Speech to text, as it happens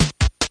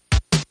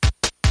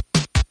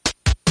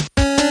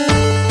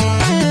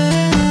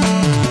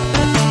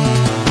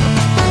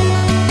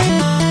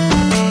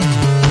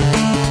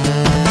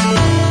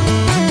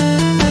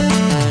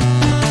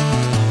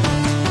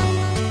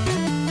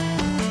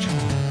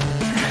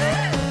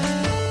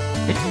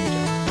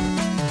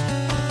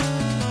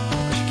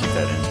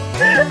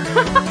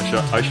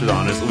I should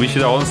honestly. We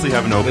should honestly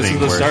have an opening. This is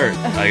the start.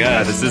 I guess.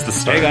 Yeah, this is the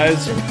start. Hey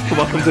guys,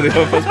 welcome to the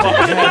OFS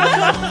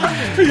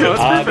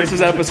podcast. This is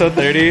episode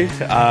 30.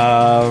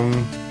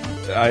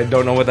 I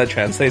don't know what that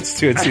translates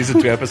to. It's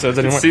season 2 episodes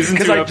anymore. Season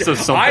 2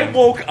 episodes. I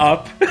woke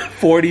up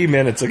 40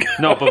 minutes ago.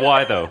 No, but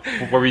why though?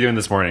 What were you doing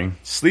this morning?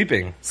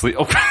 Sleeping. Sleep.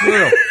 Okay.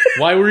 No.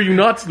 Why were you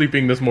not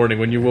sleeping this morning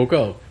when you woke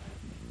up?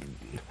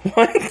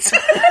 What?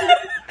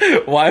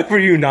 Why were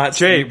you not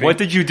Jay, sleeping? what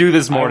did you do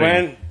this morning? I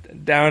went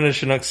down to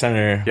Chinook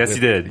Center. Yes,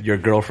 with you did. Your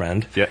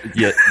girlfriend.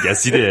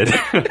 Yes, you did.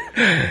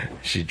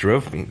 She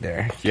drove me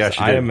there. Yeah, she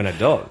I did. am an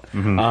adult.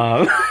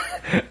 Mm-hmm.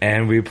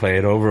 And we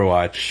played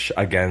Overwatch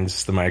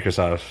against the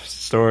Microsoft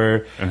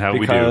Store. And how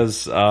we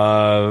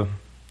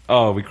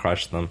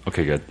crushed them.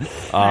 Okay, good.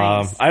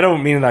 Nice. I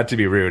don't mean that to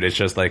be rude. It's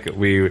just like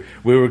we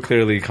were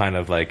clearly kind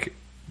of like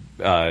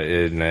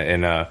in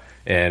a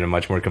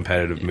much more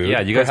competitive mood. Yeah,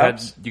 you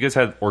guys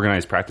had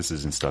organized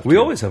practices and stuff. We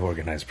too. always have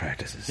organized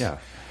practices. Yeah.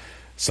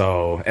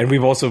 So, and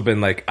we've also been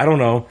like, I don't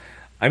know.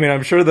 I mean,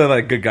 I'm sure they're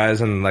like good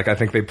guys and like I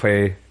think they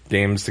play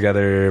games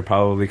together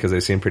probably because they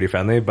seem pretty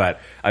friendly. But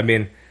I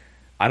mean,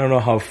 I don't know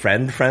how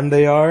friend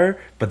they are,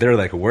 but they're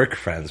like work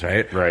friends,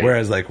 right? Right.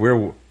 Whereas like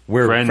we're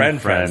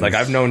friends. Like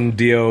I've known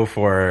Dio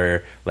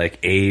for like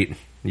 8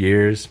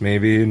 years,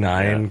 maybe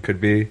 9 could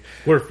be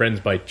We're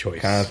friends by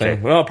choice. kind of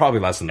thing. Well, probably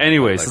less than that.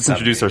 Anyways, like let's 7,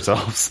 introduce 8.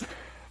 ourselves.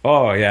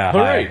 Oh yeah, All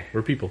hi. right,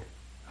 we're people.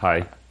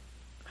 Hi.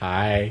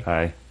 Hi.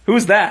 Hi.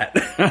 Who's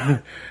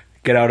that?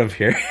 Get out of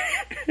here.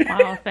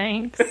 Wow,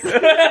 thanks.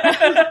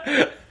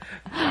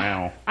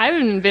 Wow. I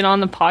haven't been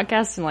on the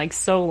podcast in like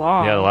so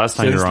long. Yeah, the last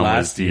time you Since were on was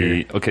last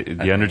year. the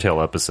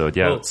Undertale episode.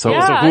 Yeah. Oh. So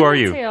Yeah, who are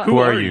you? Undertale. Who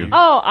are you?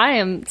 Oh, I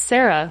am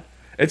Sarah,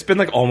 It's been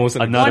like almost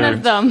Another One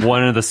of them.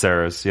 One of the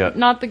Sarahs. Yeah.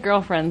 not the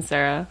girlfriend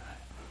Sarah.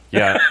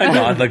 Yeah.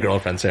 not the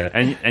girlfriend Sarah.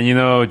 And you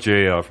know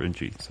J Alfred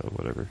G. So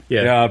whatever.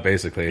 Yeah. Yeah,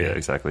 basically. Yeah,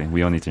 exactly.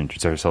 We don't need to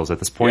introduce ourselves at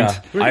this point.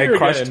 Yeah, We're here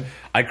again.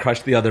 I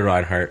crushed the other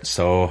Reinhardt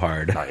so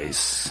hard.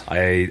 Nice.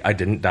 I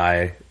didn't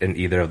die in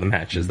either of the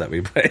matches that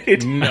we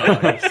played.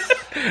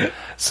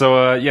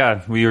 So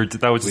we were.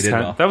 That was We just did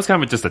kind well. that was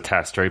kind of just a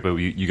test, right? But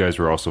you guys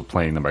were also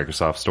playing the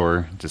Microsoft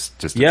Store, just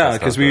to Yeah, test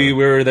because out we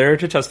were there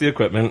to test the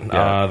equipment,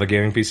 Yeah. the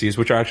gaming PCs,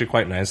 which are actually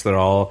quite nice. They're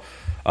all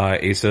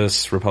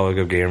Asus Republic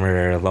of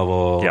Gamer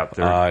level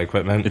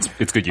equipment.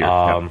 It's good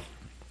gear.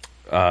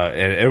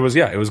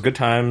 It was good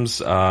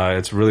times.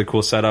 It's a really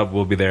cool setup.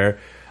 We'll be there.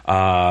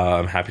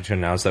 I'm happy to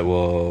announce that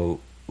we'll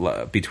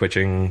be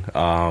twitching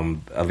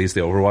at least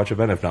the Overwatch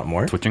event, if not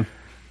more. Twitching,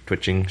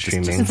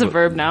 streaming. It's a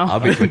verb now. I'll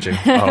be twitching.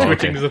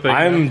 Twitching is a thing.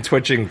 I'm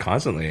twitching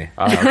constantly.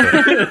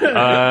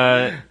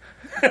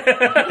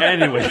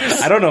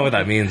 Anyways, I don't know what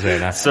that means right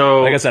now.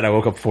 So- like I said, I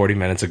woke up 40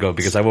 minutes ago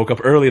because I woke up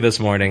early this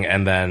morning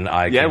and then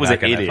I yeah, came it was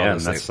back at and I 8 fell a.m.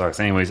 asleep. That sucks.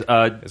 Anyways,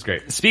 It's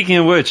great. Speaking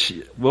of which,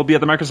 we'll be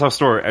at the Microsoft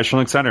Store at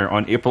Chinook Center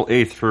on April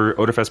 8th for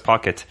Odafest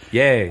Pocket.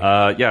 Yay.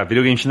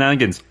 Video game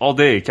shenanigans all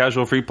day,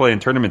 casual free play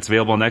and tournaments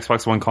available on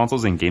Xbox One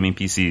consoles and gaming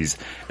PCs.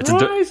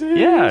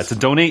 It's a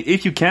donate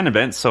if you can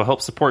event, so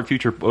help support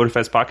future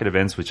Odafest Pocket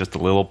events with just a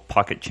little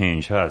pocket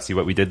change. See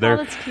what we did there? Oh,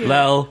 that's cute.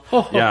 Lel.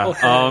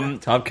 Yeah.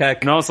 Top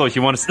Keck. And also, if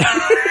you want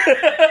to,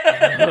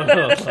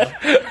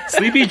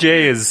 Sleepy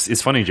J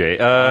is funny J.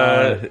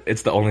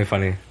 It's the only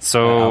funny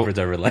So- Alfred's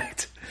ever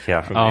liked.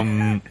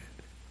 Yeah.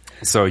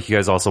 So if you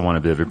guys also want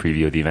a bit of a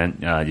preview of the event,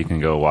 you can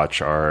go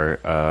watch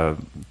our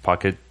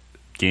Pocket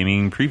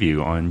Gaming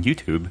preview on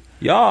YouTube.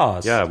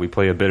 Yas. Yeah, we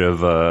play a bit of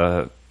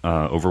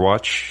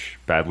Overwatch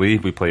badly.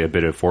 We play a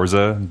bit of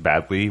Forza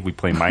badly. We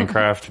play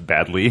Minecraft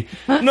badly.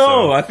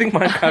 No, I think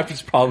Minecraft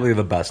is probably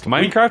the best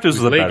one. Minecraft is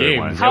the play better games.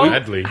 one. How,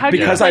 badly. how do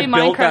you Because play I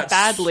built Minecraft that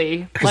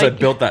badly? Because I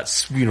built that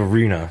sweet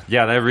arena.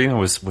 Yeah, that arena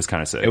was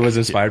kind of sick. It was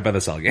inspired by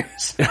the Cell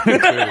games. Oh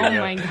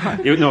my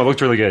god. It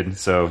looked really good.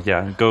 So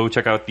yeah, go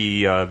check out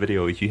the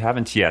video if you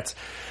haven't yet.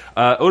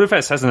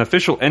 Odafest has an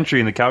official entry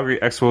in the Calgary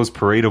Expo's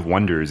Parade of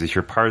Wonders. If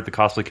you're part of the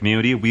cosplay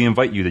community, we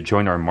invite you to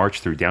join our march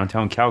through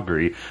downtown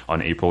Calgary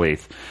on April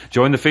 8th.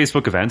 Join the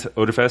Facebook event,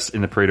 Odafest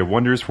in the Parade of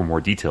Wonders, for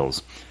more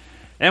details.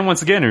 And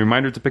once again, a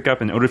reminder to pick up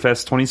an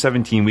Odafest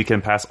 2017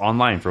 Weekend Pass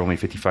online for only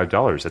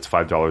 $55. That's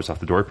 $5 off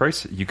the door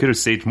price. You could have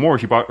saved more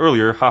if you bought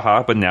earlier,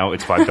 haha, but now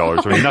it's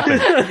 $5 or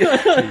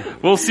nothing.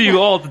 We'll see you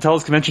all at the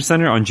TELUS Convention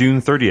Center on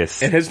June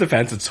 30th. In his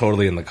defense, it's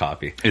totally in the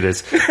copy. It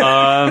is.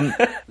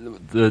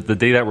 The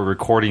day that we're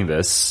recording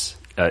this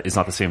is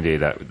not the same day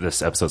that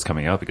this episode's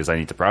coming out because I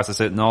need to process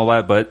it and all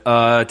that.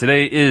 But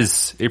today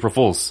is April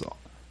Fool's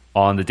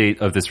on the date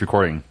of this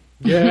recording.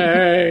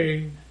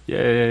 Yay.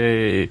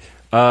 Yay!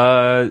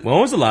 When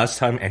was the last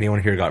time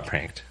anyone here got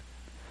pranked?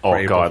 Oh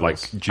April god, like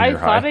Fools. junior I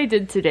high. thought I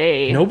did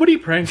today. Nobody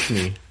pranked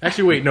me.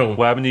 Actually, wait, no.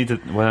 What happened to you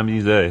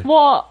today?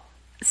 Well,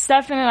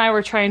 Stefan and I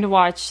were trying to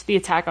watch the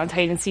Attack on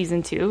Titan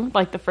season 2,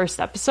 like the first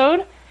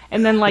episode,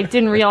 and then like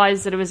didn't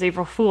realize that it was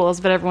April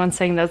Fool's, but everyone's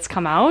saying that's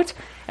come out,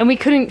 and we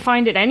couldn't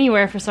find it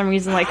anywhere for some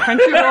reason, like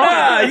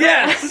Crunchyroll.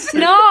 Yes!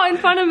 No, in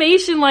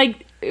Funimation,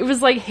 like it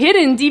was like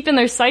hidden deep in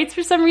their sites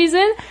for some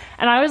reason.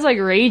 And I was like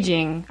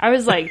raging. I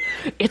was like,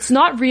 it's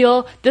not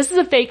real. This is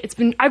a fake.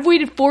 I've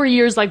waited 4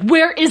 years. Like,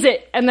 where is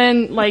it? And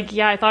then like,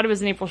 yeah, I thought it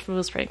was an April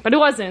Fool's prank, but it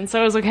wasn't. So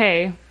I was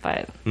okay.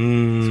 But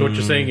So what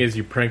you're saying is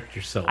you pranked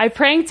yourself. I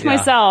pranked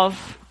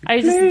myself.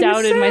 I just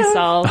doubted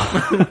myself.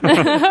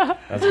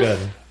 That's good.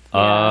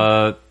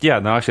 Yeah,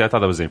 no, actually, I thought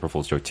that was an April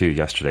Fool's joke too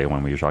yesterday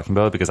when we were talking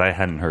about it because I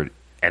hadn't heard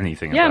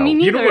anything Yeah, about me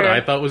neither. You know what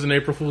I thought was an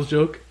April Fool's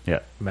joke? Yeah.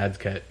 Mad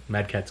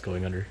Cat's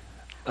going under.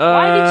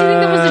 Why did you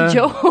think that was a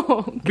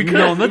joke? Because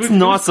No, it that's was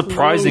not so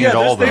surprising close. at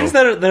all, there's things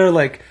though. that are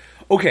like,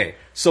 okay,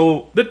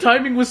 so The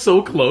timing was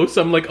so close.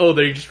 I'm like, oh,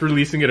 they're just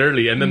releasing it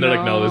early, and then they're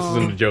like, no, this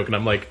isn't a joke, and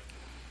I'm like,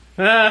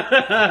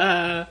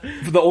 the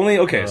only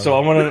so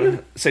I want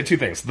to say two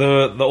things.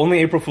 The only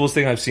April Fool's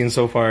thing I've seen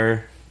so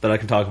far that I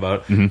can talk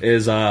about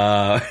is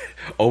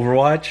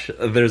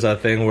Overwatch. There's a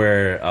thing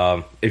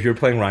where if you're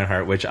playing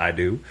Reinhardt, which I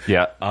do,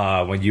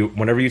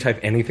 whenever you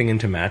type anything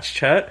into match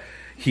chat,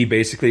 he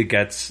basically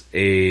gets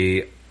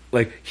it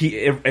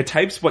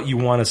types what you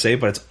want to say,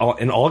 but it's all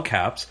in all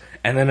caps,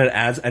 and then it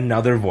adds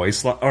another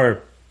voice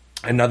or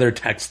another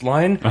text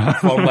line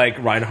from like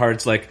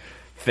Reinhardt's like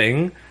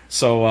thing.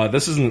 So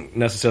this isn't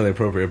necessarily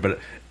appropriate, but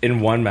in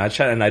one match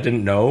chat, and I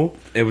didn't know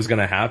it was going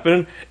to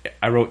happen,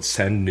 I wrote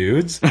 "send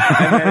nudes,"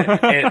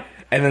 and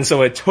then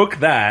so it took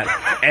that,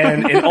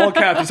 and in all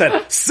caps it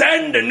said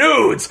 "send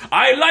nudes."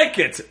 I like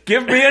it.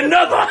 Give me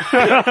another.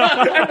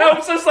 And I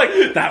was just like,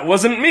 that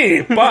wasn't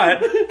me,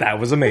 but that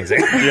was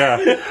amazing.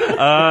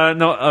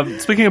 No,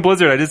 speaking of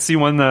Blizzard, I did see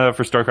one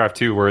for StarCraft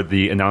 2 where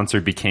the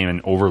announcer became an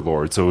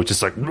overlord, so it's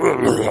just like.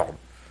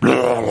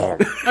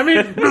 I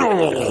mean,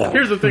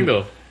 here's the thing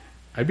though.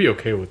 I'd be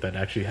okay with that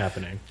actually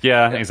happening.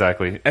 Yeah,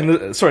 exactly. And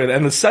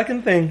the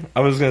second thing I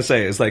was going to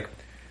say is like,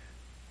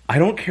 I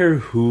don't care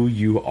who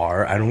you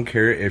are. I don't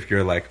care if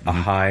you're like a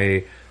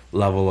high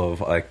level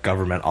of like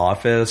government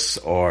office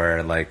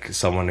or like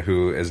someone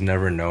who is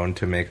never known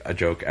to make a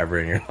joke ever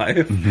in your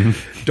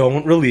life.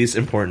 Don't release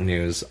important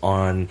news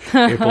on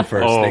April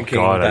 1st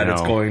thinking that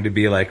it's going to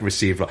be like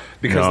received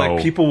because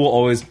like people will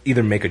always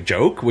either make a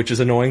joke, which is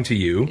annoying to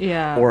you,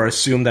 or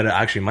assume that it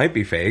actually might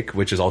be fake,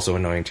 which is also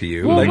annoying to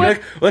you. Well,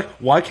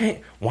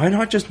 why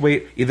not just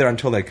wait either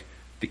until like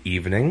the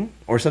evening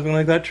or something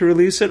like that to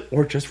release it,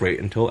 or just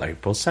wait until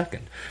April 2nd?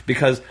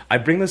 Because I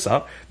bring this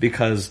up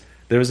because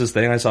there was this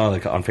thing I saw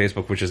like on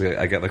Facebook, which is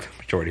I get like the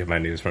majority of my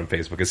news from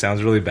Facebook. It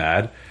sounds really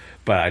bad,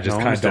 but I just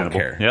kind of don't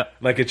care. Yeah,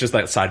 like it's just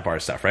like sidebar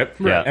stuff, right?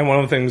 Yeah. And one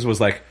of the things was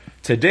like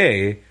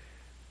today,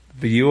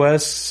 the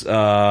U.S.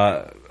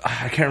 I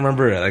can't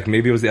remember, like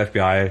maybe it was the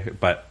FBI,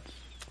 but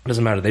it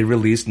doesn't matter. They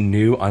released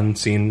new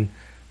unseen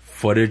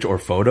footage or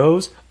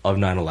photos of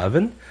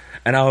 9/11.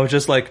 And I was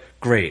just like,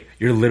 great,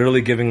 you're literally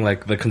giving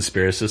like the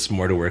conspiracists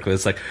more to work with.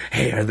 It's like,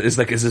 hey, is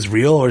this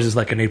real or is this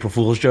like an April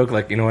Fool's joke?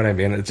 Like, you know what I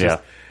mean? It's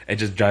just, it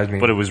just drives me.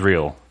 But it was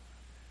real.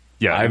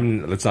 Yeah.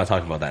 Let's not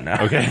talk about that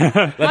now.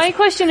 Okay. My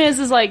question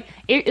is like,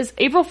 is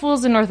April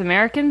Fool's a North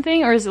American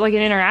thing or is it like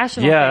an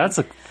international thing? That's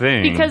a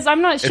thing. Because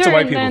I'm not sure. It's a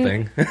white people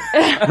thing.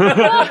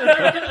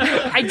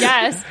 I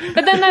guess.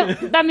 But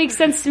then that makes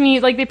sense to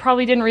me. Like, they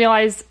probably didn't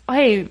realize,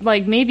 hey,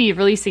 like, maybe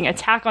releasing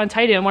Attack on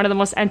Titan, one of the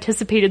most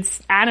anticipated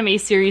anime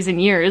series in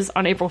years,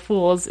 on April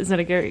Fool's isn't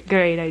a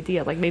great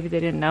idea. Like, maybe they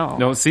didn't know.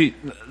 No, see,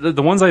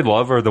 the ones I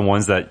love are the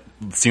ones that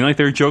seem like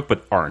they're a joke,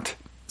 but aren't.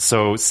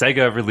 So,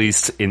 Sega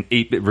released an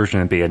 8-bit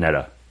version of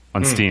Bayonetta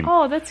on Steam.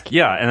 Oh, that's cute.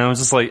 Yeah, and I was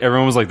just like,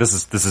 everyone was like,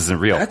 this isn't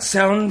real. That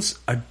sounds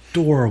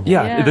adorable.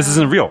 Yeah, this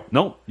isn't real.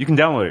 No, you can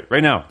download it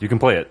right now. You can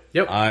play it.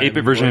 Yep.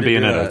 8-bit version of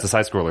Bayonetta. It's a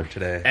side scroller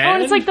Today.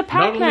 And it's like the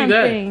not only Pac-Man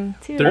that, thing,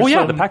 too. The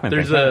Pac-Man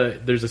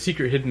thing. There's a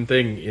secret hidden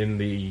thing in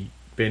the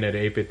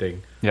Bayonetta 8-bit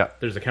thing. Yeah.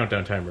 There's a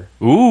countdown timer.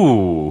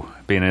 Ooh,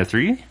 Bayonetta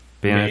 3?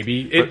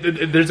 Maybe.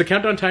 There's a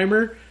countdown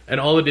timer, and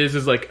all it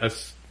is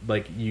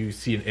like you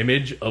see an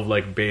image of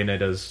like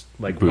Bayonetta's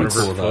like Boots.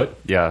 one of her foot.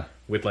 Yeah.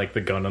 With like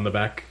the gun on the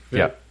back.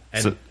 Yeah.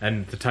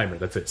 And the timer,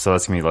 that's it. So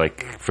that's going to be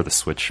like for the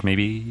Switch,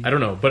 maybe? I don't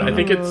know, but I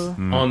think it's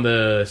on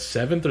the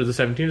 7th or the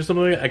 17th or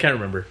something like that. I can't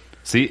remember.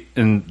 See,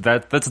 and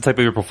that's the type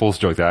of April Fool's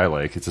joke that I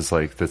like. It's just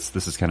like, this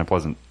is kind of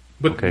pleasant.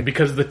 But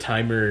because the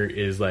timer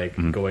is like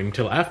going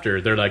till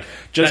after, they're like,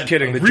 just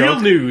kidding. The real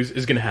joke, news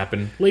is going to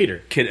happen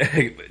later.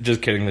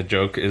 Just kidding. The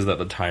joke is that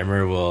the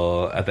timer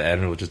will, at the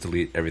end, will just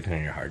delete everything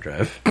on your hard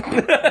drive.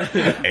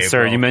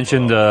 Sarah, you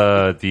mentioned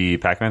the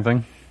Pac-Man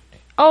thing?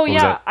 Oh, was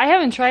yeah. that? I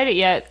haven't tried it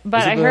yet,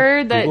 but Is it I the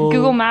heard that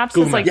Google Maps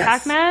is like Yes.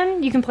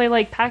 Pac-Man. You can play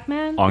like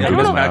Pac-Man. On I don't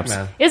Google know. Maps.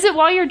 Is it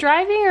while you're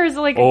driving or is it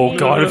like a Oh, game?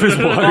 God, if it's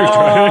while you're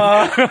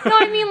driving. No,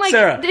 I mean like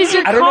Sarah, is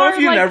your I car don't know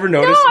if you've like, ever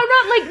noticed- No,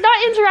 I'm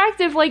not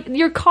interactive. Like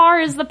your car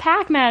is the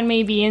Pac-Man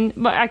maybe, and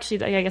but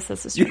actually I guess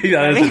that's the street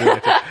Yeah, driving.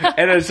 that's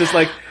and it's just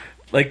like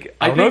I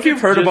don't know think if you've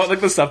it's heard about just- like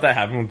the stuff that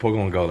happened with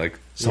Pokemon Go. Like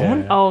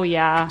someone, Oh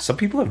yeah. some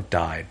people have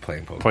died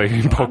playing Pokemon.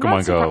 Playing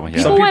Pokemon Go. surprised.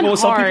 Yeah. Some People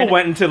people went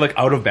went into like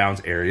out of bounds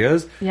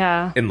areas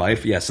Yeah. in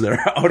life. Yes, there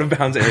are out of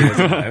bounds areas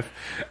in life,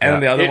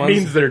 and the other It ones.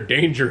 means they're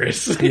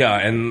dangerous. Yeah,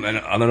 and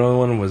another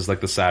one was like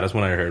the saddest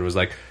one I heard was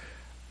like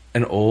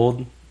an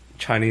old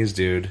Chinese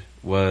dude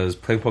was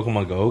playing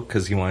Pokemon Go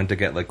because he wanted to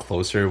get like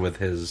closer with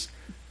his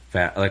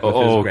with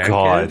Oh, his grandkids.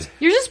 God.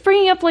 You're just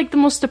bringing up like the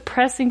most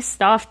depressing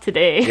stuff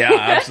today. Yeah,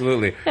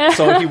 absolutely.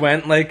 So he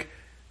went like,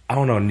 I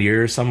don't know,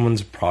 near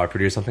someone's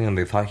property or something, and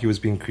they thought he was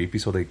being creepy,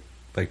 so they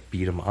like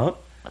beat him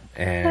up,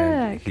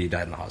 and heck? he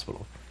died in the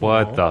hospital.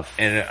 What the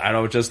And I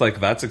don't just like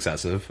that's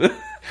excessive,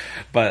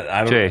 but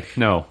I don't. Jay,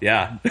 no.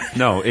 Yeah,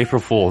 No,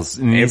 April Fools.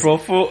 It needs, April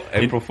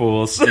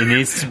Fools. it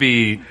needs to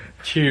be...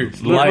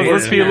 Cheers. Light.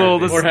 Let's be a little...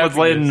 Let's More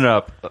lighten it happiness.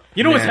 up.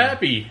 You know what's Man.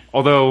 happy?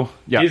 Although,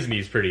 yeah.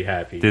 Disney's pretty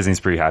happy. Disney's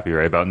pretty happy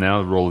right about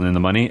now, rolling in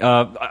the money.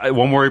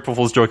 One more April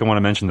Fool's joke I want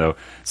to mention, though.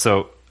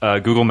 So,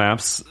 Google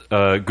Maps,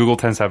 Google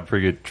tends to have a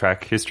pretty good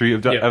track history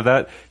of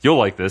that. You'll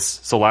like this.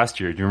 So last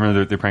year, do you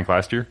remember their prank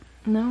last year?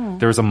 No.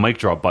 There was a mic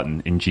drop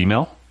button in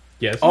Gmail.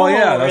 Yes. Oh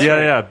yeah, that's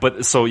right. Yeah.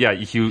 But so yeah,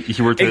 if you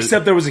were to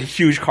Except there was a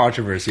huge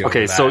controversy.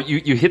 okay, over so that.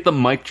 you hit the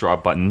mic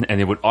drop button and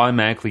it would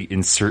automatically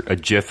insert a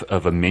GIF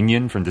of a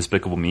minion from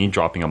Despicable Me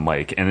dropping a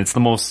mic, and it's the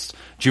most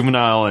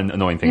juvenile and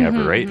annoying thing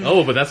ever, right?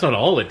 Oh, but that's not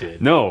all it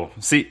did. No,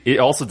 see, it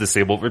also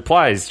disabled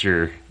replies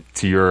to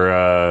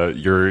your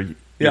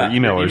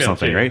email or email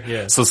something, too, right?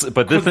 yeah. So,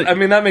 but the thing, I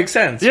mean that makes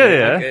sense. Yeah,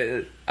 right? yeah.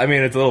 Like, I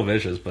mean it's a little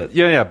vicious, but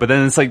yeah, but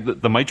then it's like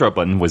the mic drop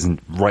button wasn't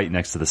right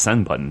next to the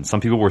send button.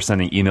 Some people were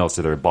sending emails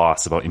to their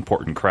boss about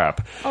important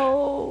crap,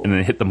 Oh. and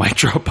then hit the mic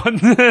drop button,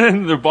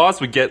 and their boss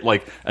would get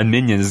like a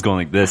minion is going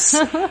like this,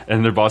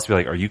 and their boss would be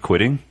like, "Are you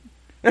quitting?"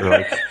 Or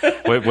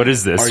like, what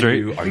is this? are right?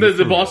 you? Are The, you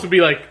the for boss real? would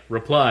be like,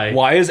 reply.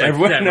 Why is Like,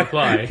 everyone- can't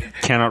reply?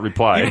 Cannot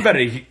reply. Even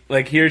better,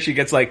 like here she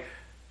gets like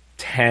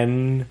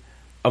 10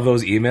 of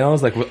those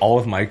emails, like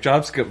with mic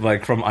drops,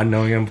 like from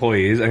unknown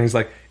employees, and he's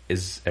like,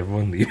 "Is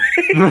everyone leaving?"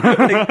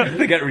 Like,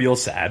 they get real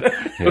sad.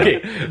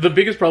 Okay, the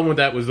biggest problem with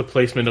that was the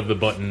placement of the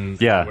button.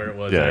 Yeah. Where it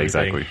was. Yeah, and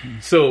everything. exactly.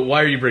 So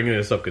why are you bringing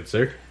this up, good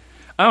sir?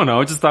 I don't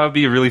know. I just thought it'd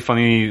be a really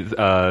funny,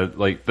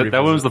 like that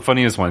one was the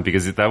funniest one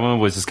because that one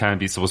was just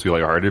kind of supposed to be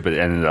lighthearted, but it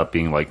ended up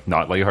being like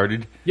not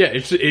lighthearted. Yeah,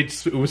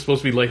 it was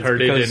supposed to be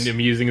lighthearted because- and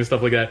amusing and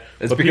stuff like that.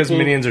 It's But because people-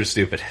 minions are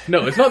stupid.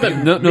 No, it's not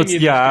that. No, it's,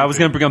 Minions yeah, are I was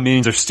gonna stupid. bring up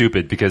minions are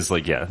stupid because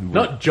like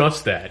Not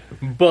just that,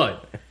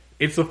 but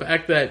it's the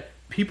fact that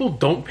people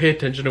don't pay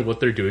attention to what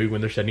they're doing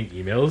when they're sending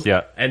emails.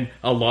 Yeah. And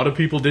a lot of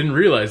people didn't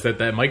realize that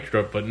mic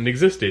drop button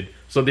existed,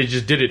 so they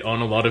just did it on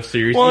a lot of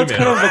serious Well, emails. it's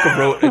kind of like a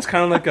rote. It's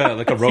kind of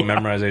like a rote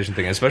memorization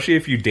thing, especially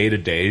if you day to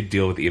day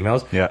deal with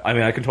emails. Yeah. I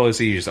mean, I can totally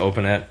see you just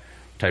open it,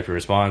 type your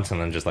response,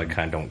 and then just like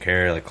kind of don't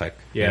care, like click.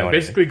 yeah, you know what I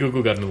mean? basically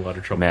Google got in a lot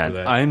of trouble for man,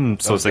 that. I'm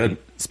so was sick. good.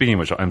 Speaking of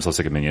which, I'm so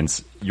sick of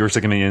minions. You're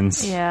sick of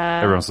minions.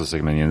 Yeah. Everyone's so sick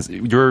of minions.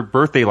 Your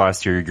birthday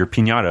last year, your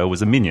pinata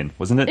was a minion,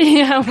 wasn't it?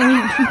 Yeah, when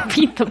you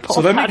beat the ball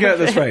So let me out get of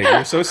this it. right.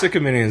 You're so sick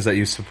of minions that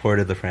you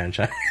supported the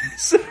franchise.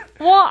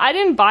 Well, I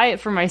didn't buy it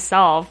for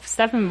myself.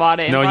 Stefan bought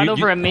it and bought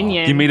over a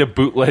minion. You made a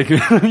bootleg.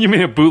 You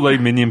made a bootleg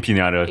minion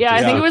pinata. yeah, I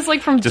just think to- it was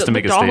like from just to the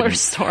make a dollar statement.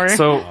 store.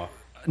 So,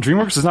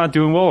 DreamWorks is not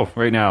doing well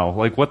right now.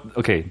 Like what?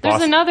 Okay, There's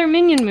Boss- another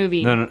Minion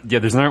movie. No, yeah,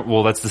 there's another.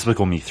 Well, that's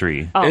Despicable Me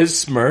 3. Oh. Is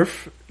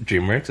Smurf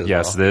DreamWorks as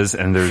Yes, well? it is,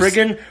 and there's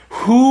Friggin'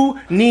 who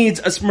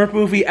needs a Smurf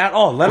movie at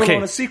all, let Okay.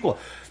 alone a sequel?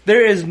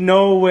 There is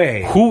no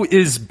way. who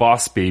is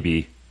Boss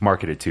Baby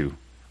marketed to?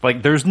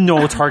 Like, there's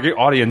no target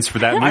audience for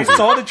that I movie.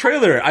 saw the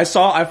trailer. I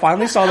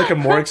finally saw like a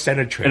more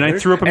extended trailer, And I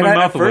threw up in my mouth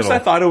At a first, little.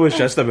 I thought it was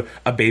just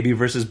a baby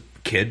versus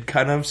kid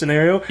kind of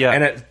scenario. Yeah.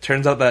 and it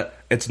turns out that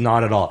it's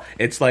not at all.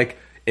 It's like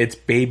it's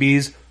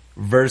babies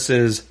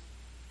versus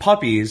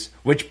puppies.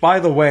 Which, by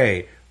the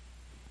way,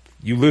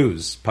 you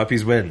lose.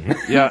 Puppies win.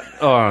 Yeah.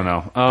 Oh, I don't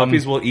know.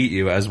 Puppies will eat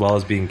you as well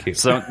as being cute.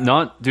 So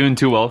not doing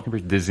too well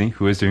compared to Disney,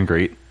 who is doing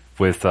great.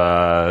 With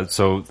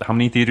so how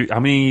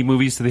many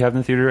movies do they have in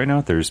the theater right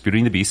now? There's Beauty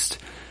and the Beast.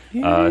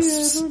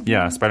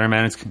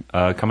 Spider-Man is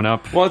coming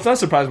up. Well, it's not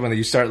surprising when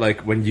you start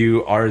like when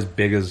you are as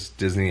big as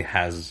Disney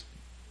has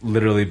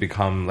literally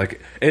become.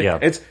 Like Yeah.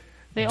 it's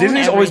They own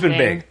Disney's always been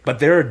everything. big, but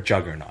they're a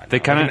juggernaut. They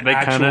kind of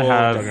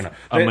have juggernaut.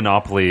 a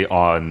monopoly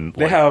on.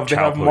 They like, have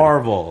childhood.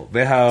 Marvel.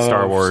 They have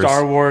Star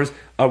Wars.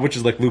 which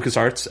is like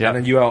LucasArts, Yep. and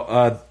then you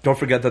don't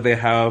forget that they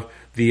have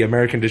the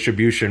American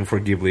distribution for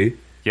Ghibli,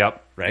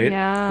 Yep. right?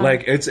 Yeah.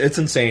 Like it's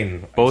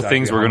insane. Both exactly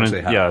things how we're much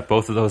gonna they have.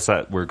 both of those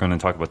that we're gonna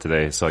talk about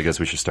today. So I guess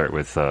we should start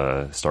with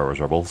Star Wars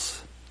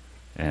Rebels,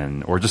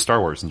 or just Star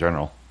Wars in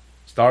general.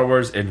 Star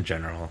Wars in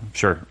general.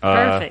 Sure.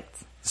 Perfect.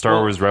 Star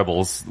Wars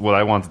Rebels. What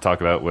I wanted to talk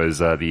about was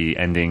the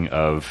ending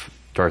of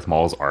Darth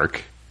Maul's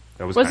arc.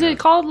 That Was kinda- it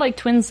called like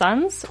Twin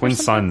Sons? or Twin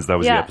something? Sons? That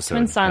was yeah, the episode.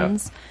 Twin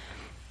Sons.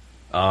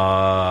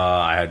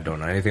 I don't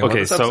know anything.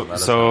 Okay, about this episode.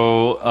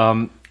 so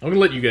I'm gonna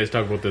let you guys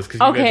talk about this because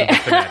you Okay. guys are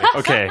the fanatics.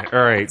 okay,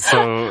 all right.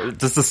 So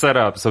just to set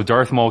up, so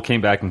Darth Maul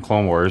came back in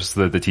Clone Wars,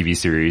 the TV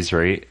series,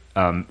 right?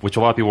 Which a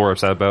lot of people were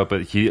upset about,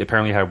 but he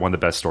apparently had one of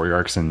the best story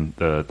arcs in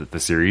the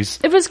series.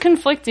 It was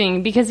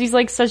conflicting because he's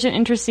like such an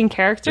interesting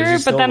character, Does he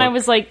but still then I look-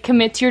 was like,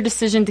 commit to your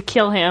decision to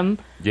kill him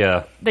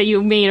Yeah, that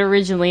you made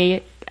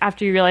originally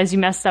after you realized you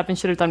messed up and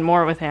should have done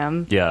more with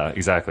him. yeah,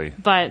 exactly.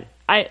 But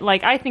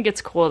I think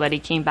it's cool that he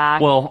came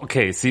back. Well,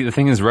 okay. See, the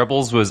thing is,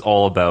 Rebels was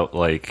all about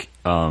like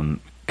kind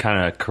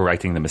of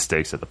correcting the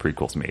mistakes that the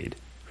prequels made,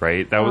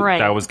 right? That was Right.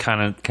 that was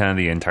kind of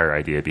the entire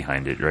idea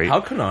behind it, right? How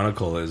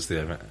canonical is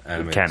the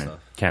animated Canon. stuff?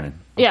 canon.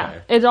 Yeah,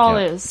 it all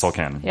Yeah, is. It's all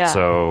canon. Yeah.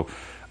 So,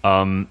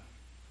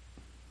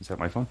 is that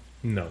my phone?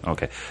 No.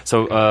 Okay.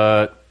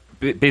 So,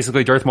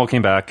 basically, Darth Maul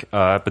came back,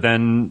 but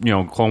then,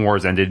 Clone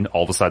Wars ended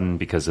all of a sudden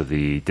because of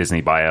the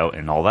Disney buyout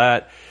and all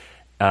that.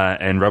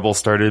 And Rebels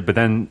started, but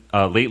then,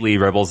 lately,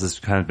 Rebels has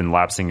kind of been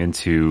lapsing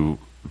into,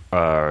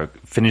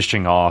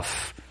 finishing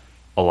off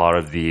a lot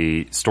of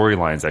the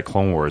storylines that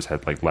Clone Wars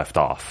had, left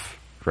off,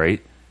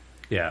 right?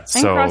 Yeah.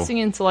 And crossing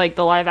into like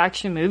the live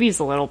action movies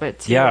a little bit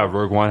too. Yeah,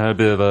 Rogue One had a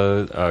bit of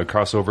a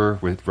crossover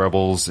with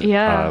Rebels.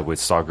 Yeah. With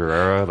Saw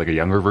Gerrera, like a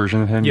younger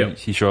version of him. Yep.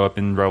 He showed up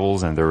in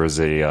Rebels, and there was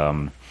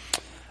a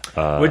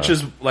Which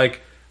is like,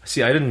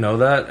 see, I didn't know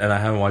that, and I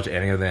haven't watched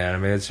any of the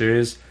animated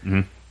series.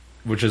 Mm-hmm.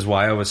 Which is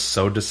why I was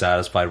so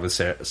dissatisfied with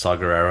Saw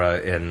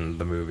Gerrera in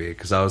the movie,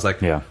 because I was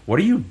like, Yeah. what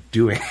are you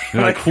doing?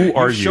 You're like, who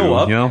are you, Show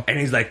up, you know? and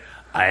he's like,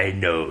 I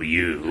know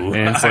you.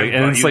 And it's like- I and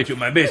brought it's you like- to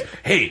my base.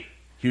 Hey,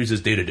 here's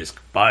this data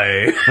disk.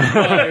 Bye. It's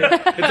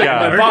like,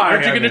 Yeah.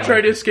 aren't you going to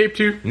try to escape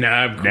too? Nah,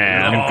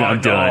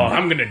 I'm done.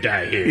 I'm going to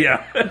die here.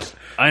 yeah.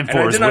 I'm And I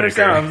Forrest didn't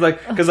understand. I Whitaker. was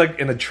like, because like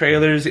in the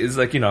trailers, it's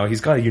like, he's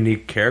got a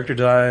unique character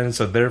design,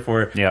 so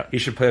therefore Yeah. he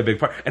should play a big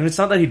part. And it's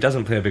not that he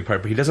doesn't play a big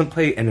part, but he doesn't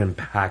play an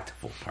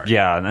impactful part.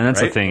 Yeah, and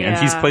that's the Right? thing. And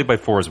he's Yeah. played by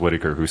Forrest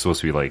Whitaker, who's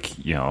supposed to be like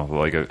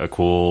a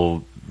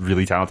cool,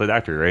 really talented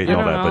actor, right? And I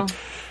all don't that. know. But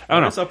I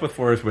don't What's know. up with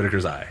Forrest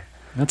Whitaker's eye?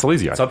 That's a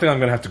lazy eye. Something I'm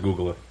going to have to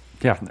Google it.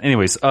 Yeah.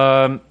 Anyways,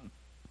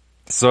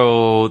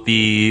 so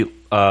the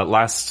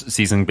last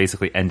season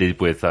basically ended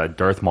with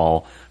Darth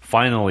Maul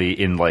finally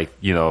in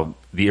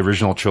the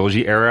original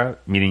trilogy era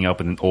meeting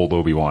up in old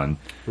Obi-Wan.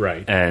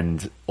 Right.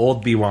 And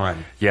Old B1.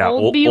 yeah,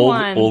 Old old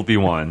B1. old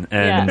B1.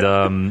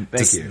 And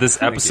Thank you. this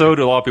Thank episode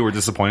a lot of people were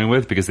disappointed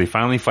with because they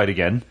finally fight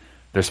again.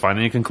 There's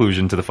finally a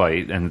conclusion to the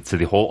fight and to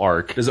the whole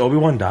arc. Does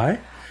Obi-Wan die?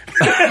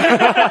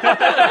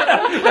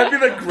 That'd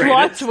be the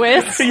Plot greatest.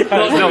 twist.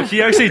 No,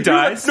 he actually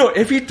dies. No,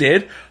 if he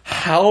did,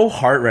 how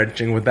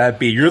heart-wrenching would that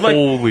be? You're like,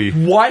 Holy.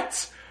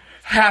 what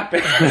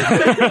happened?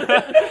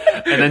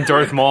 And then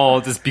Darth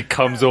Maul just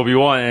becomes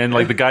Obi-Wan, and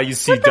the guy you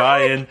see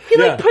dying. He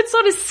Yeah. puts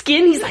on his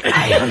skin. He's like,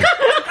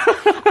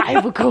 I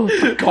will go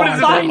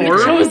find the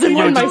horror? chosen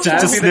one just-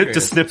 myself.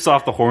 Just snips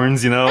off the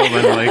horns, and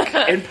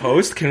In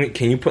post,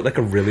 can you put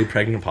a really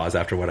pregnant pause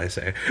after what I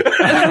say?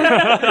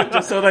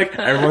 Just so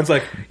everyone's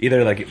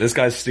either this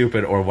guy's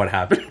stupid or what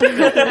happened.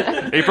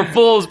 April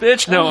Fools,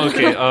 bitch. No,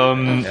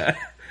 okay.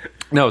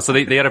 No, so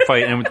they had a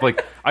fight, and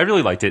I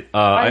really liked it.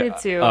 I did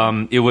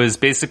too. It was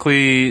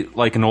basically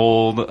like an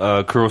old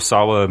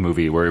Kurosawa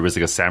movie where it was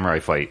like a samurai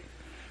fight,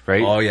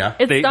 right? Oh yeah.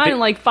 It's They- done they- in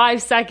like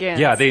 5 seconds.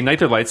 Yeah, they ignite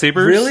their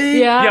lightsabers. Really?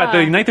 Yeah. Yeah,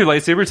 they ignite their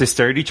lightsabers. They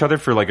stare at each other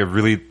for a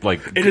really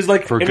It is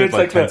for a good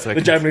 10 the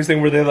seconds. Japanese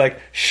thing where they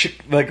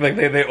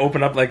they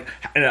open up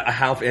a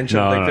half inch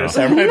No, of no, their no.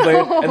 samurai blade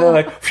and they're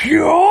like, phew!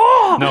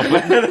 No,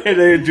 but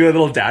they do a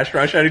little dash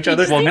rush at each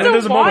other. Well, and need then to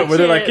there's a moment where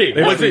they're watch like, it.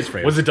 they Was freeze it,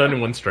 frame. was it done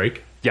in one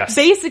strike? yes.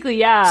 Basically,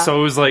 yeah. So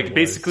it was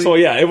basically. So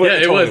yeah, it was.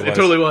 Yeah, it was. It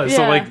totally was.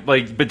 So Yeah.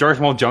 but Darth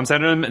Maul jumps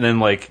at him, and then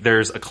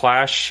there's a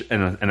clash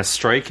and a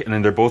strike, and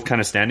then they're both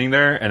kind of standing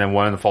there, and then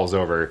one of them falls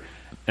over,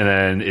 and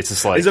then it's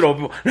just Is it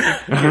open?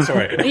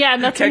 Sorry. Yeah,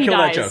 and that's Can't when he kill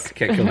that dies. joke.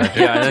 Can't kill that joke.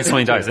 yeah, and that's when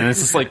he dies, and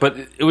it's just but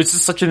it was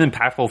just such an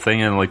impactful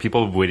thing, and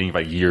people waiting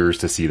years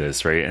to see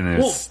this, right? And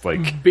it's I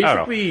don't know.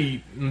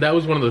 basically, that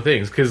was one of the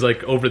things because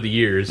over the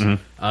years,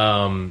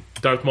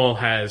 Darth Maul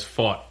has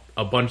fought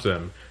a bunch of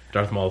them.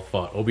 Darth Maul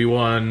fought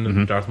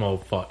Obi-Wan. Darth Maul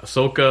fought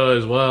Ahsoka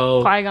as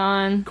well.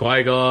 Qui-Gon.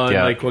 Qui-Gon.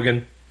 Yeah.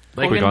 Quiggin.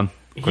 Qui-Gon.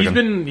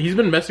 He's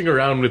been messing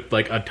around with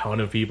a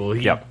ton of people.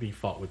 He Yep. he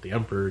fought with the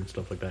Emperor and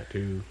stuff like that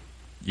too.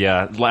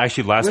 Yeah,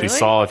 actually, last we Really?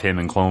 saw of him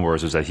in Clone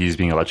Wars was that he's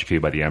being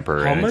electrocuted by the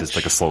Emperor, How and much- it's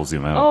just a slow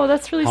zoom out. Oh,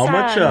 that's really How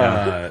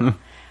sad. much?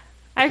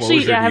 Actually,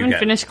 closure do I you haven't get?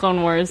 finished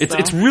Clone Wars. It's so.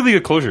 it's really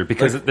a closure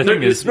because the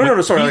thing is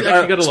No, sorry. He's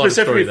actually got a lot of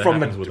specifically story that from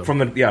happens with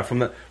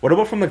the what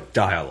about from the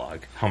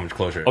dialogue? How much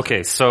closure?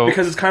 okay. So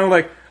Because it's kind of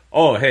like,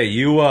 oh, hey,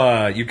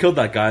 you killed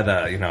that guy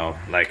that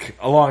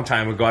a long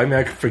time ago. I mean,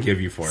 I could forgive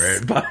you for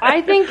it, but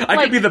I think, I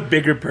like, could be the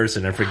bigger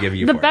person and forgive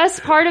you. the for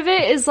best part of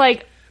it is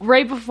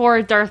right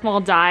before Darth Maul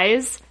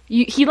dies,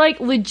 he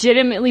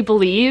legitimately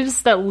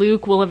believes that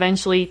Luke will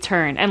eventually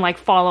turn and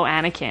follow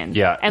Anakin.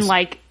 Yeah. And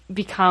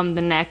become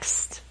the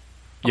next.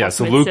 yeah,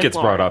 so ultimate Luke Sith gets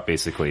Lord. brought up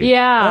basically.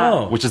 Yeah.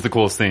 Oh. Which is the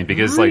coolest thing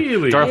because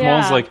Really? Darth Yeah.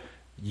 Maul's like,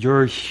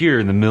 you're here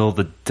in the middle of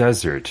the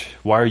desert.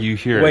 Why are you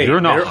here? Wait, you're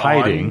not they're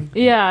hiding.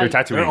 Yeah. They're it.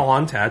 Tatooine. They're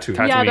on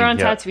Tatooine. Yeah, they're on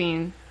yeah.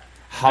 Tatooine.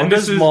 How And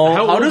does Maul?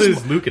 how How old does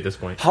is Luke at this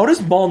point? how does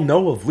Maul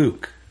know of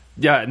Luke?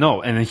 Yeah,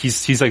 no, and he's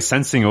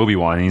sensing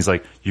Obi-Wan, and he's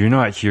like, "You're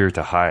not here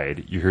to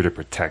hide. You're here to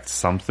protect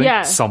something,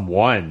 Yeah.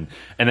 someone."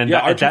 And then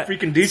Yeah, at that R2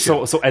 freaking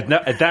D2. so at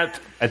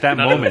that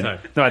Not moment,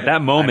 at the time. no, at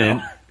that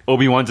moment,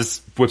 Obi-Wan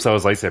just whips out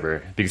his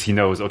lightsaber because he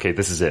knows, okay,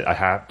 this is it. I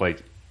have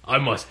I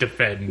must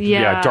defend.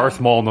 Yeah. Darth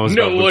Maul knows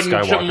No about Luke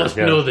one Skywalker. must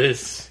yeah. know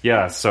this.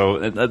 Yeah,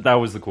 so that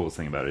was the coolest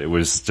thing about it. It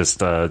was just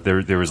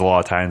there was a lot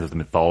of times of the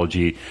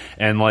mythology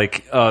and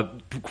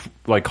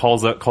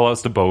call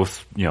outs to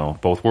both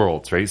both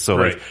worlds, right? So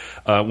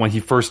Right. when he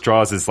first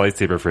draws his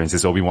lightsaber, for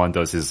instance, Obi-Wan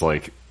does his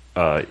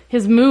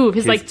his move,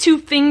 his like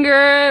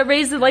 2-finger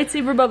raise the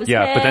lightsaber above his head.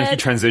 Yeah, but then he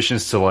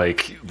transitions to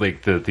like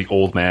the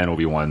old man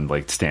Obi-Wan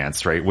like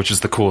stance, right? Which is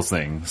the coolest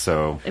thing.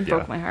 So It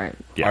broke my heart.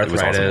 Yeah, it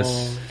was Arthritis.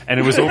 awesome. And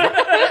it was over.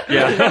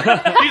 Yeah,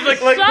 He's like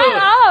Shut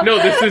up! no,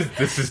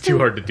 this is too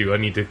hard to do. I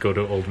need to go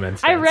to old men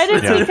stance. I read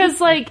it Yeah.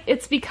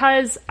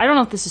 because I don't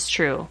know if this is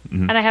true,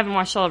 and I haven't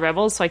watched all the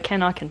Rebels, so I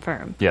cannot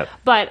confirm. Yeah.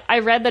 But I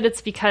read that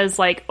it's because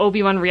like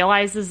Obi-Wan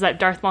realizes that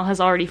Darth Maul has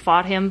already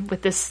fought him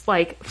with this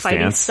like fighting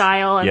Stance.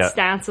 style and Yeah.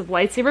 stance of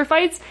lightsaber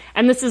fights,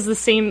 and this is the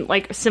same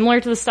like similar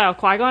to the style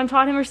Qui-Gon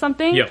taught him or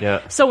something. Yep.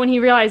 Yeah. So when he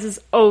realizes,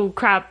 oh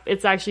crap,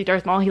 it's actually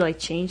Darth Maul, he like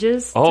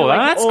changes. Oh, to, like,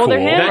 that's the older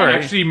cool. him. That Alright.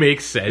 actually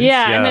makes sense.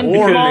 Yeah, Yeah. and then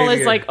Or Maul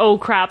maybe- is like, oh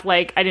crap,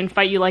 like I didn't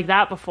fight you like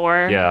that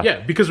before. yeah, Yeah,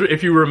 because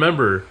if you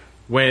remember,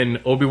 when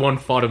Obi-Wan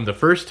fought him the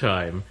first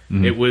time,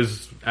 it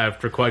was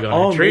after Qui-Gon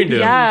Oh, had trained him,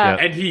 Yeah.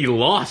 and he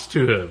lost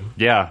to him.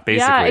 Yeah,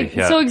 basically.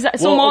 Yeah. So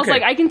Well, Maul's okay,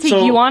 like, I can take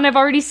so- you on. I've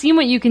already seen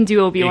what you can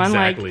do, Obi-Wan.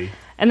 Exactly. Like,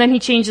 and then he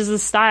changes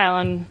his style,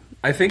 and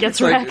I think Gets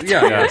it's like wrecked.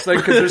 yeah, it's like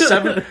because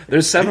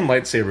there's seven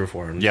lightsaber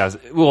forms. Yeah,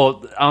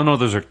 well, I don't know if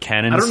those are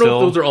canon I don't know still.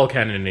 if those are all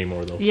canon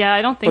anymore, though. yeah,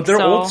 I don't think But they're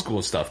so. old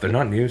school stuff. They're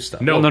not new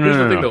stuff. No, no, here's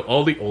no, the thing no. though.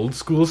 All the old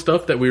school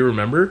stuff that we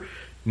remember,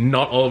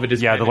 not all of it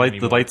is Yeah, the canon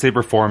anymore.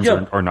 lightsaber forms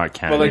Yeah. are not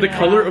canon. But, like, The Yeah.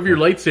 color of your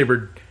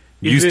lightsaber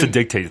Used to isn't-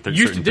 dictate used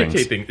to certain dictate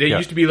things. things. It Yeah.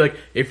 used to be like,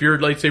 if your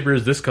lightsaber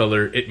is this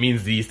color, it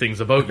means these things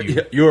about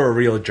you. You're a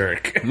real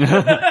jerk.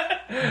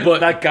 But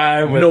that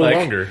guy with no like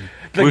longer.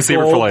 the Blue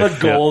saber for life,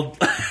 the gold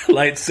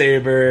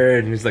lightsaber,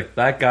 and he's like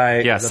that guy.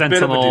 Yeah, is a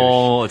bit of a douche.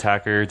 sentinel,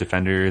 attacker,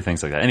 defender,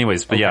 things like that.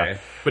 Anyways, but Okay. yeah.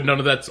 But none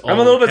of that's all I'm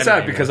a little bit canon sad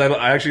anymore. because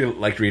I actually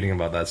liked reading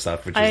about that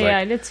stuff, which is I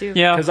like did too.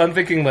 Yeah. because I'm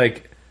thinking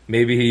like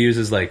maybe he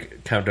uses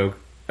like Count Doku.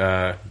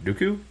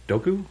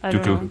 Doku? I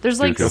don't Dooku. know. There's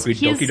like Dooku.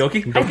 he's- Doki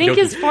Doki? I think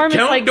his form is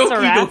Count like Doki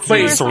Saratsu Doki. or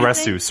Wait,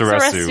 something.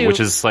 Sarasu, which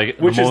is like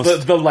Which the is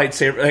most. the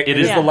lightsaber. Like, it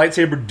is is. the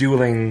lightsaber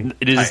dueling.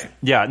 It is, type.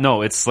 yeah,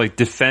 no, it's like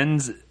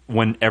defend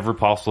whenever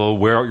possible,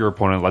 wear out your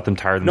opponent, let them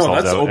tire No,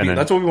 themselves that's out, and then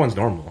that's Obi-Wan's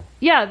normal.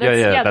 Yeah, that's,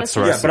 Yeah, that's that's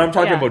Yeah, Sarasu. but I'm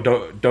talking Yeah.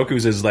 about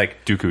Doku's is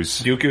like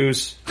Dooku's.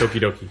 Dooku's, Doki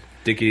Doki.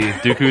 Dicky.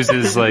 Dooku's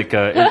is like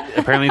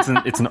apparently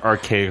it's an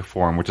archaic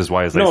form, which is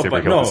why his No, lightsaber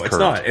but hilt no, is it's curved.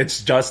 not.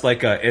 It's just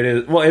like it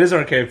is. Well, it is an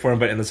archaic form,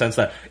 but in the sense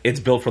that it's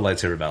built for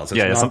lightsaber battles. It's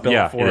Yeah, not built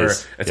it for.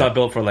 is. It's Yeah. not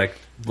built for like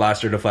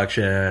blaster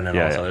deflection and all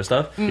this yeah. other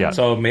stuff. Yeah.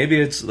 So maybe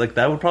it's like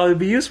that would probably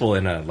be useful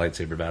in a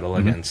lightsaber battle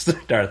against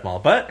Darth Maul.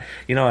 But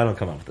I don't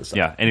come up with this stuff.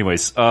 Yeah.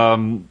 Anyways,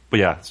 but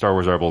yeah, Star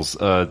Wars Rebels.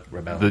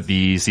 Rebels.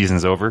 The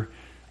season's over.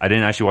 I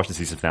didn't actually watch the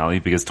season finale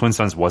because Twin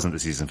Suns wasn't the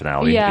season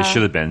finale. Yeah. It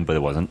should have been, but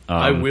it wasn't.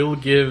 I will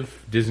give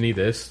Disney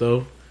this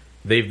though.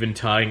 They've been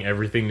tying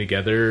everything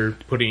together,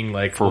 putting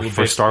like For- little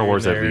for bits Star here and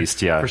Wars at there.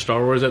 least, yeah. For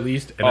Star Wars at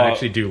least, and I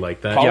actually do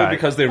like that. Probably Yeah.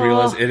 because they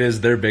realize it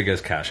is their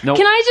biggest cash. No.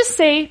 Can I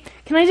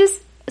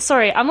just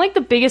sorry, I'm like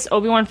the biggest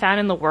Obi-Wan fan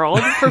in the world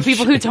for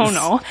people who don't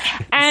know.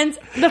 And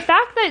the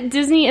fact that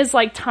Disney is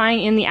like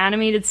tying in the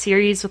animated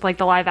series with like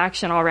the live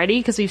action already,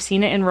 because we've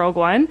seen it in Rogue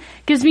One,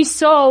 gives me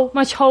so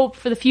much hope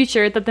for the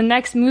future that the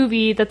next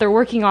movie that they're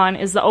working on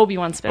is the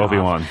Obi-Wan spin-off.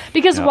 Obi-Wan.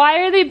 Because Yeah.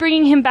 why are they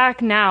bringing him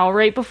back now,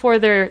 right before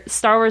their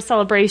Star Wars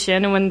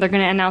celebration and when they're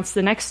going to announce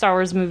the next Star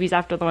Wars movies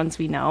after the ones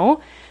we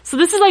know? So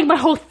this is like my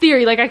whole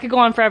theory. Like I could go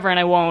on forever and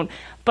I won't.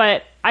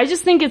 But I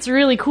just think it's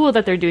really cool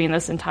that they're doing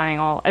this and tying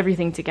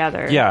everything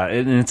together. Yeah,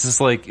 and it's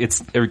just like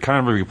it's kind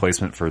of a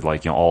replacement for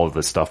like all of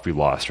the stuff we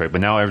lost, right?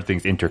 But now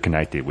everything's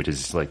interconnected, which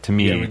is like to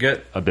me Yeah, we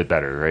get- a bit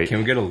better, right? Can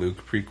we get a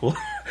Luke prequel?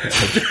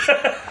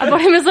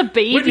 About him as a When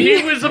baby.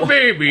 he was a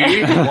baby,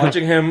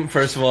 Watching him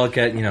first of all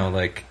get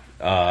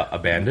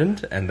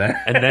abandoned, and then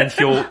And then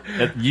he'll,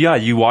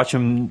 you watch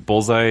him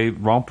bullseye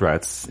romp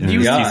rats in he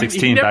Yeah. he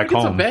T16 never back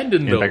gets home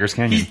abandoned in though. Beggars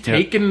Canyon. He's Yeah.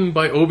 taken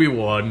by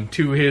Obi-Wan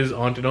to his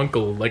aunt and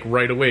uncle like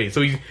right away.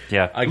 So he's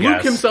Yeah. I Luke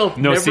guess. himself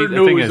No, never see, the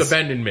thing knows is-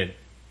 abandonment.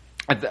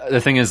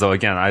 The thing is, though,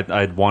 again,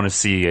 I'd want to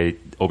see a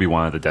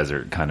Obi-Wan of the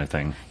desert kind of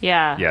thing.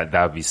 Yeah. Yeah,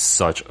 that would be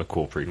such a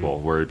cool prequel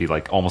where it'd be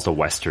like almost a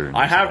western.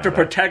 I or have to something like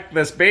protect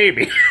this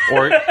baby.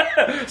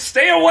 that. Or,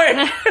 Stay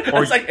away.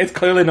 It's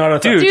clearly not a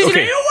dude, Dude,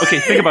 okay,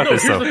 think about No,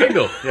 this here's though. the thing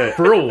though.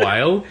 For a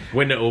while,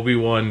 when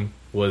Obi-Wan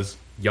was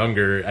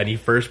younger and he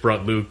first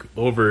brought Luke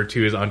over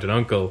to his aunt and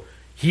uncle,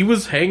 he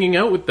was hanging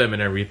out with them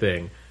and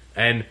everything.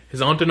 And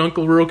his aunt and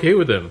uncle were okay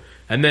with him.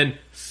 And then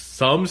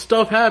some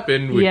stuff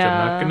happened, which I'm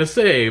Yeah. not gonna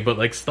say, but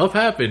like stuff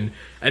happened.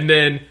 And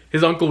then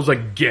his uncle was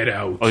like, "Get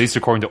out." At least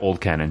according to old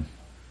canon.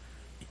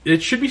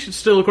 It should be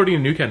still according to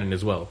new canon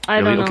as well.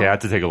 I don't know. Okay, I have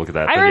to take a look at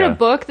that. I but read yeah. a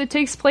book that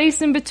takes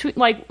place in between,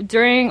 like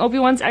during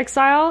Obi-Wan's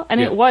exile, and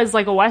Yeah. it was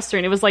like a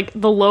western. It was like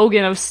the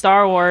Logan of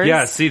Star Wars.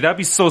 Yeah, see, that'd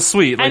be so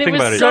sweet. Like, and it think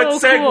was about it.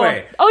 so Good segue.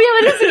 cool. Oh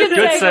yeah, that is a good,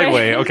 Good segue.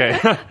 segue.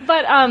 Okay.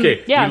 But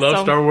Okay, yeah, we love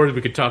so Star Wars.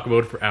 We could talk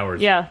about it for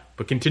hours. Yeah.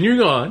 But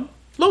continuing on,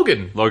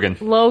 Logan. Logan.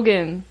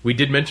 Logan. We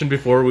did mention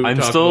before we would I'm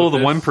talk still about the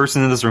this. one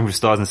person in this room who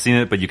still hasn't seen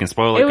it, but you can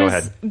spoil it. It Go was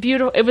ahead.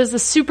 beautiful. It was a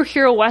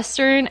superhero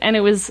western, and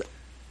it was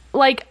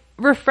like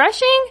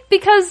refreshing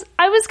because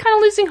I was kind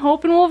of losing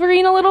hope in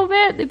Wolverine a little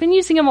bit. They've been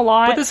using him a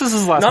lot. But this is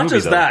his last Not movie,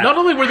 just though. that. Not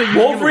only were they using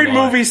Wolverine him a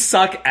lot, movies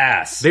suck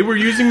ass. they were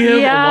using him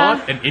Yeah. a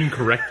lot and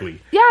incorrectly.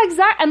 Yeah,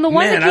 exactly. And the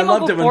one Man, that I came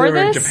out loved it when before they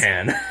were in this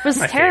Japan. was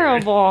My favorite.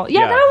 terrible. Yeah,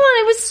 Yeah. that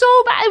one, it was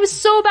so bad. It was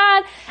so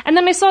bad. And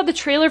then I saw the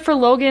trailer for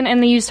Logan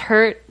and they used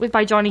Hurt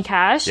by Johnny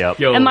Cash. Yep.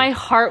 Yo. And my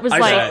heart was I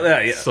like, saw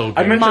that. Yeah. So good.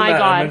 I mentioned My that.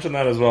 God. I mentioned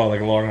that as well,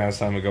 like a long ass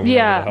time ago.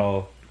 Yeah. Whenever the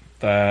hell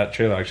that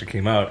trailer actually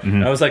came out, Mm-hmm.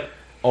 and I was like,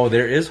 "Oh,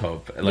 there is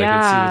hope. Like, let's see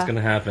Yeah. what's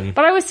gonna happen."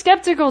 but I was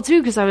skeptical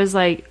too because I was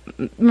like,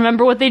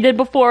 remember what they did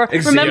before.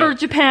 Remember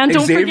Japan,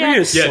 don't Xavier forget.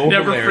 is Yeah, so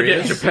never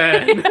hilarious.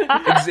 forget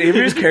Japan.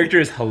 Xavier's character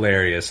is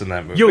hilarious in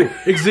that movie. Yo,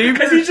 Xavier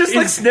Because he's just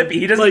like is, snippy.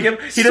 He doesn't like,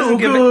 give. He so doesn't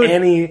give good.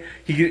 any.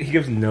 He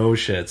gives no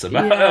shits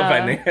about. Yeah.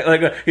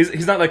 about like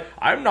he's not like,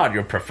 I'm not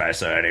your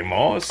professor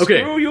anymore. Screw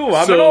Okay, you.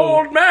 I'm so- an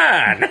old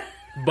man.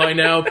 By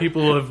now,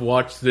 people have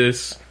watched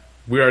this.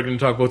 We are going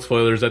to talk about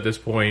spoilers at this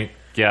point.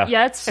 Yeah.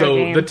 Yeah, it's fair So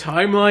game. the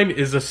timeline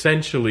is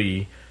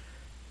essentially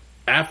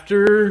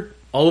after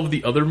all of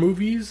the other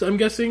movies, I'm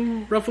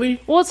guessing,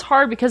 roughly. Well, it's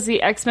hard because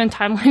the X-Men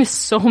timeline is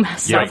so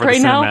messed Yeah, up for right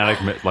the now.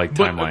 cinematic But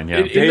timeline, yeah.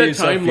 in that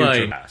Days of Future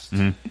timeline, Past.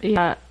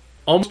 Yeah,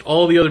 almost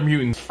all the other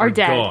mutants are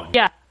dead. gone.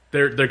 Yeah.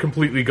 They're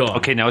completely gone.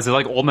 Okay, now is it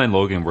like Old Man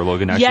Logan, where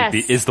Logan actually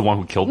Yes. is the one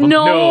who killed them?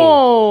 No.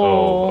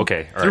 Oh,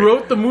 okay. All right.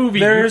 Throughout the movie,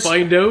 There's- you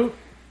find out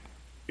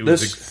it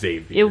was This-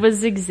 Xavier. It was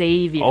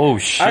Xavier. Oh,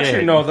 shit.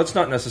 Actually, no, that's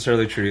not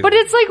necessarily true. But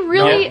it's like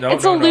really,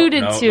 it's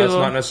alluded to.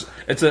 That's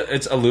not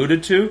it's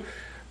alluded to,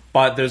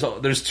 but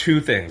there's two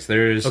things.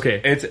 There's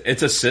Okay.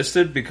 It's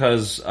assisted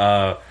because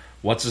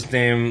what's his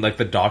name? Like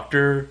the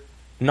doctor,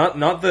 not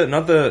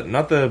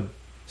the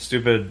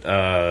stupid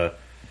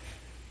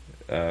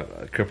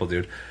crippled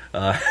dude,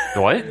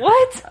 What?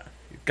 What?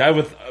 guy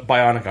with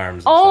bionic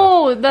arms. and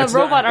Oh, stuff. the It's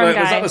robot arm It's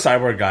guy. not the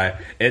cyborg guy.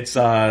 It's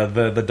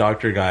the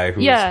doctor guy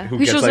who Who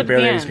gets shows like up at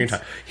barely the any end. screen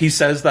time. He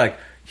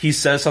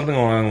says something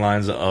along the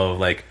lines of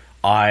like,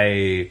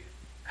 I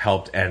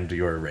helped end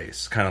your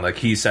race. Kind of like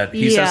he said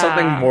Yeah.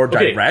 something more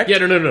Okay, direct. yeah,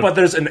 no. But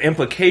there's an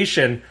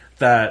implication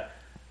that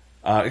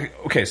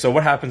okay, so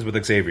what happens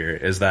with Xavier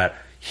is that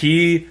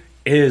he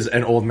is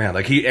an old man,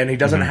 like he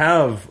doesn't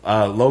have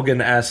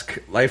Logan-esque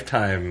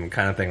lifetime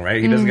kind of thing, right?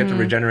 He doesn't get to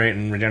regenerate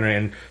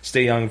and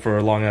stay young for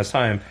a long ass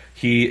time.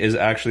 He is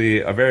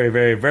actually a very,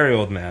 very, very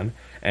old man,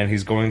 and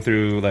he's going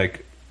through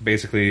like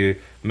basically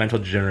mental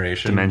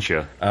degeneration,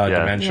 Dementia.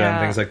 dementia, and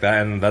Yeah. things like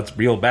that, and that's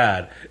real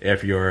bad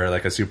if you're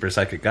like a super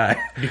psychic guy.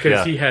 because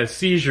Yeah. he has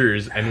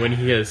seizures, and when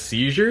he has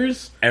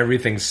seizures,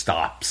 Everything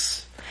stops.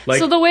 like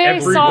So the way I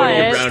saw everybody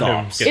it around him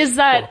stops. gets Is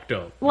that fucked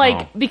up. like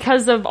Oh.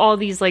 because of all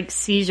these like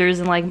seizures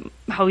and like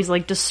how he's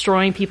like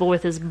destroying people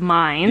with his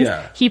mind?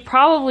 Yeah. He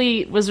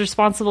probably was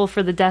responsible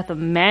for the death of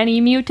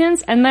many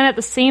mutants, and then at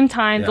the same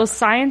time, Yeah. those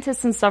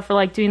scientists and stuff were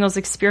like doing those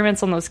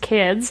experiments on those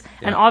kids,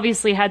 and Yeah.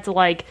 obviously had to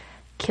like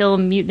kill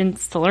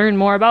mutants to learn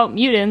more about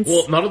mutants.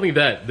 Well, not only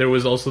that, there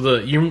was also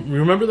you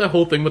remember that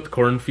whole thing with the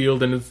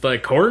cornfield, and it's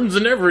like corns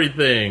and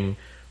everything.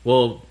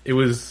 Well, it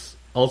was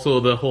also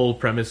the whole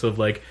premise of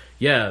like,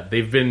 yeah,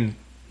 they've been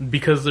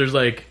because there's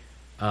like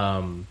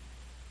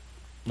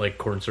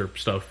corn syrup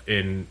stuff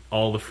in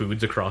all the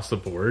foods across the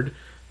board.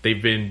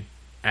 They've been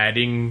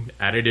adding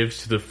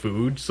additives to the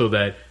food so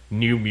that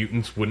new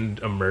mutants wouldn't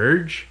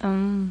emerge.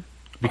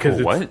 Because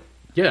Oh, what?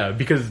 Yeah,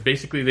 because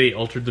basically they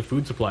altered the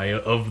food supply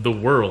of the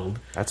world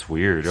That's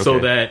weird. Okay. so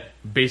that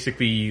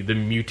basically the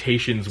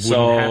mutations wouldn't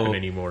So- happen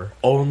anymore.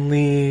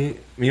 Only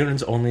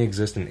mutants only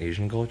exist in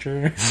Asian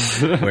culture,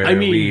 where I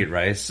mean- we eat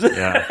rice.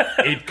 Yeah.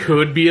 It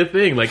could be a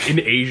thing. Like in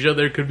Asia,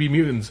 there could be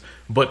mutants,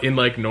 but in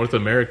like North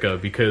America,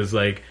 because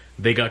like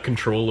they got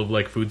control of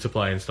like food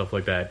supply and stuff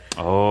like that,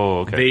 Oh,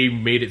 okay. they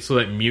made it so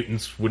that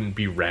mutants wouldn't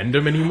be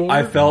random anymore.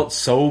 I felt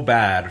so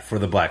bad for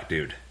the black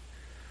dude.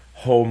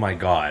 Oh my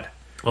god!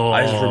 Oh.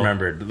 I just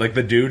remembered, like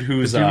the dude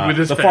who's The dude with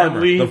his the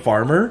family?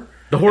 farmer,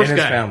 The horse and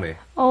his guy. family.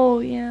 oh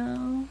yeah.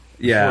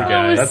 Yeah, guy.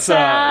 That was that's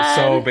sad.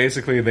 so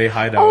basically they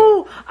hide out.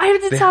 Oh, I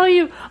have to tell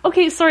you.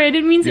 Okay, sorry, I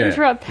didn't mean to Yeah,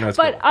 interrupt. no, it's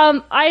but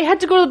cool. I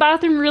had to go to the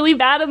bathroom really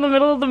bad in the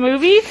middle of the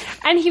movie,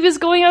 and he was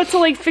going out to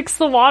like fix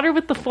the water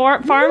with the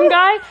farm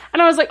guy, and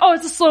I was like, "Oh,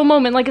 it's a slow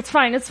moment. Like it's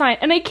fine, it's fine."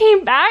 And I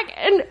came back,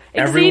 and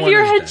Everyone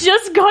Xavier is had dead.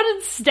 just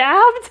gotten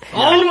stabbed.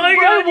 Oh and my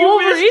by God, you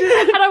Wolverine, missed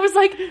it. and I was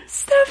like,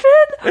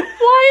 "Stefan,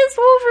 why is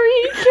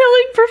Wolverine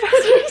killing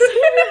Professor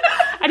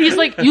Xavier?" And he's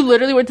like, "You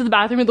literally went to the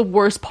bathroom at the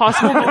worst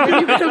possible moment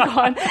you could have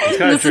gone in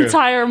kinda this true.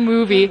 entire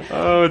movie."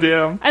 Oh,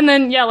 damn. And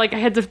then, yeah, like, I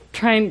had to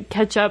try and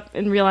catch up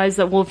and realize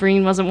that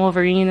Wolverine wasn't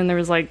Wolverine, and there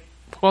was, like,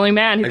 the only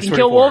man who can X-24.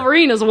 kill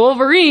Wolverine is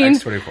Wolverine.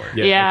 X-24.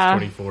 Yeah.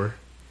 X-24.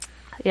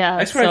 Yeah,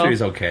 X-23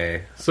 is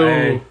okay.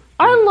 So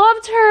I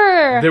loved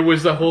her! there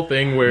was the whole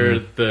thing where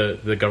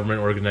the government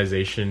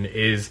organization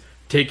is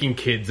taking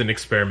kids and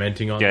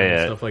experimenting on them Yeah, and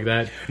yeah. stuff like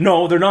that.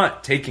 No, they're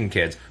not taking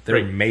kids. They're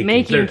Right. making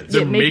Making, kids.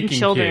 They're making making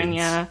children, kids.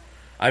 yeah.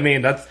 I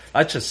mean, that's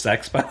just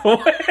sex, by the way.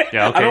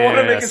 Yeah, okay, I don't want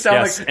to yeah, make it yes, sound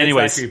yes. like.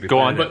 Anyways, it's that creepy, go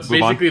on. But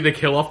Move on. basically, they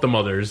kill off the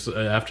mothers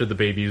after the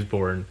baby is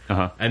born,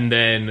 Uh-huh. and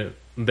then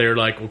they're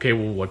like, "Okay,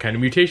 well, what kind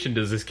of mutation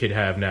does this kid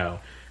have now?"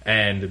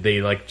 and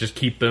they like just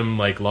keep them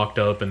like locked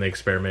up and they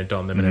experiment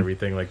on them and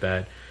everything like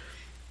that.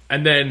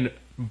 And then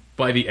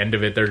by the end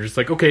of it, they're just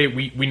like, okay,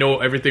 we know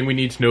everything we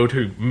need to know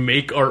to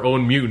make our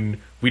own mutant.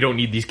 We don't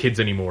need these kids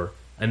anymore.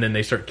 And then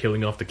they start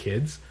killing off the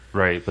kids.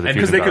 Right, but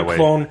Because they could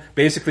clone,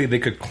 basically, they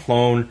could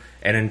clone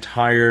an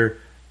entire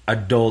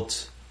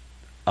adult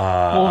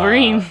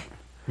Wolverine.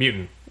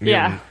 Mutant.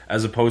 Yeah.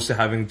 as opposed to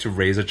having to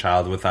raise a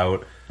child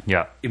without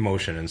Yeah.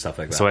 emotion and stuff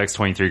like that. So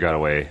X-23 got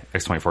away.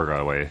 X-24 got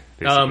away.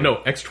 Basically. No,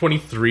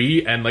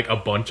 X-23 and like a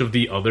bunch of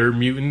the other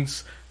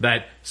mutants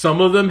that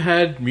some of them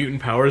had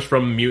mutant powers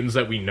from mutants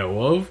that we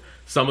know of.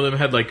 Some of them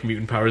had like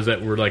mutant powers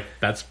that were like,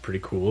 that's pretty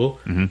cool.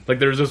 Mm-hmm. Like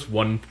there was this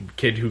one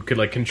kid who could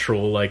like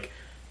control like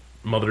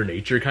Mother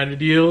Nature kind of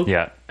deal.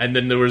 Yeah. And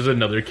then there was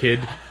another kid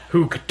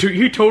who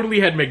he totally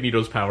had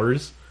Magneto's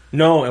powers.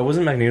 No, it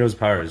wasn't Magneto's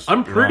powers. I'm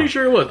You're pretty wrong.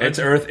 sure it was. It's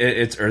Earth.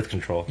 It's Earth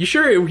control. You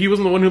sure he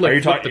wasn't the one who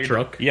like flipped the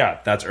truck? Yeah,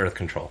 that's Earth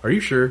control. Are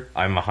you sure?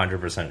 I'm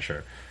 100%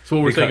 sure. So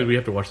what we're Because- saying is we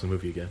have to watch the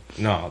movie again.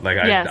 No, like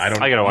Yes. I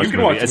don't. I gotta watch you the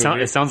can movie. watch It, the sound,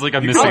 movie. it sounds like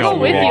I'm You missing can a I'll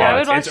go with you. lot. I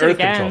would watch It's it Earth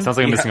again. control. Sounds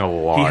like I'm He missing a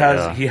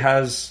lot. He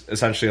has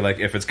essentially like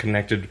if it's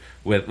connected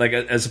with like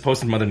as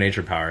opposed to Mother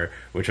Nature power,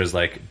 which was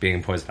like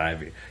being poison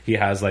ivy. He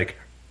has like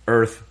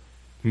Earth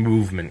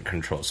movement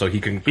control, so he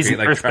can He's create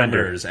an like earthbender.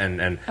 tremors and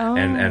that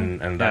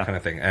Yeah. kind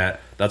of thing.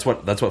 That's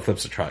what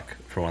flips a truck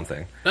for one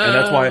thing, and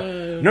that's why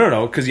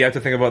no, because you have to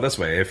think about it this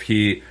way: if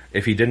he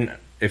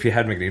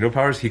had Magneto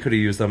powers, he could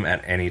have used them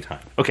at any time.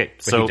 Okay,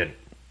 But so he didn't.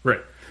 Right.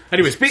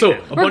 Anyway, Speak- so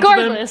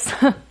Regardless.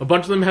 a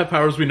bunch of them have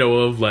powers we know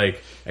of,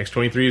 like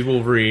X-23 is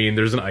Wolverine.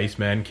 There's an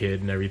Iceman kid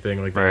and everything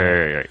like that.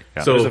 right.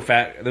 Yeah. So-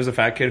 There's a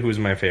fat kid who's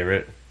my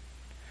favorite.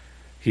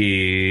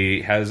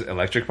 He has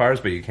electric powers,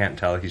 but you can't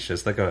tell he's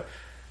just like a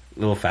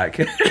little fat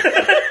kid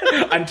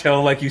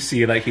until like you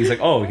see like he's like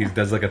he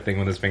does like a thing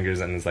with his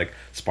fingers and it's like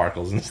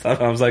sparkles and stuff.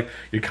 I was like,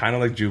 you're kind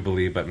of like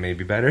Jubilee, but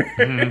maybe better.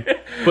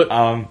 But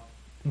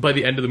by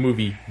the end of the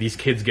movie, these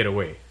kids get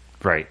away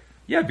right.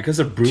 Yeah, because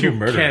of brutal to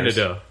murders.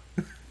 Canada.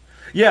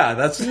 Yeah,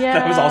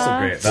 that was also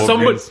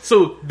great.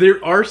 So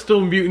there are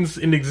still mutants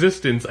in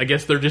existence. I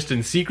guess they're just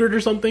in secret or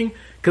something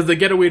because they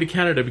get away to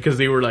Canada because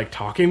they were like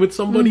talking with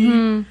somebody.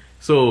 Mm-hmm.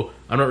 So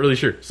I'm not really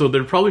sure. So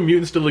there probably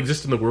mutants still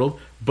exist in the world,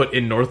 but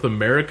in North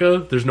America,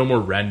 there's no more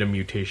random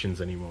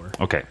mutations anymore.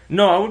 Okay.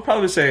 No, I would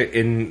probably say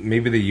in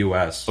maybe the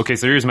U.S. Okay,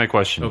 so here's my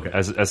question. Okay.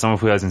 As someone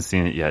who hasn't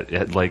seen it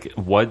yet, like,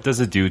 what does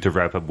it do to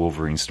wrap up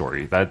Wolverine's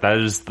story? That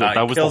was the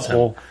kills him.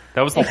 whole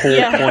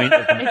Yeah. point.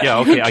 Of the, yeah,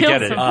 okay, I get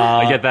kills it. him.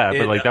 I get that,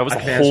 but like that was I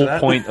the can answer whole that.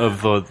 point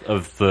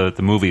of the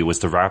movie was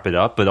to wrap it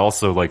up, but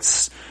also like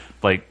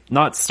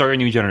not start a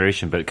new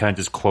generation, but it kind of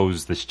just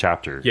close this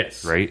chapter.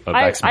 Yes. right. Of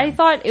I X-Men.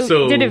 thought it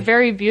So- did it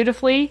very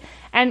beautifully.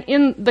 And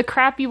in the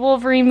crappy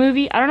Wolverine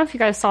movie, I don't know if you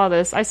guys saw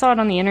this. I saw it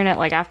on the internet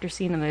like after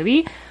seeing the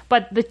movie.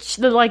 But the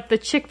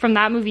chick from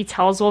that movie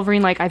tells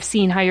Wolverine like, "I've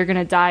seen how you're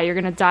gonna die. You're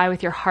gonna die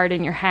with your heart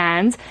in your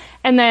hands."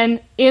 And then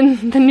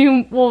in the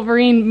new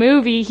Wolverine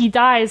movie, he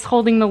dies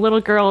holding the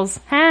little girl's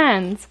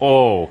hands.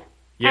 Oh,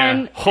 Yeah.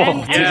 And, Oh,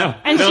 and, damn.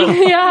 and No.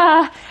 she,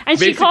 yeah, and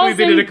she Basically, calls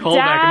they him did a callback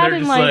dad, and they're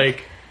just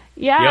like,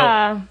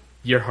 yeah.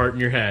 your heart in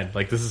your hand.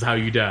 Like, this is how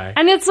you die.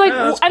 And it's like,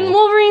 that's and cool.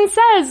 Wolverine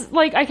says,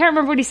 like, I can't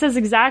remember what he says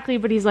exactly,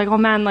 but he's like, oh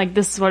man, like,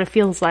 this is what it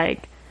feels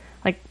like.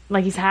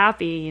 Like he's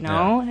happy, you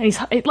know? And he's,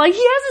 like,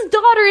 he has his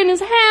daughter in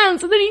his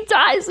hands, and then he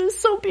dies. It's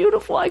so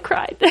beautiful. I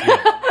cried.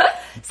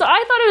 So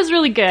I thought it was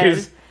really good.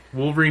 Because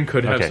Wolverine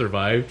could have Okay.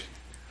 survived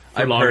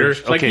for I longer.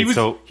 purged. Like, Okay,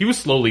 he was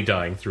slowly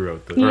dying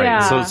throughout the...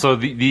 Yeah. right. So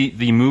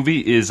the movie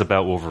is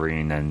about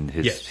Wolverine and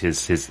his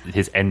Yes.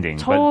 his ending.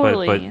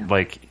 Totally. But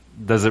like,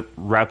 does it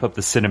wrap up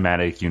the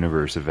cinematic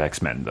universe of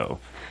X-Men though?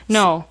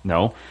 No.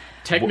 No.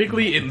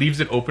 Technically, it leaves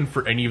it open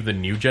for any of the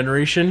new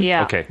generation.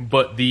 Yeah. Okay.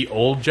 But the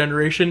old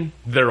generation,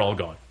 they're all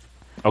gone.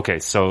 Okay.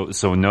 So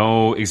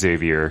no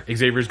Xavier.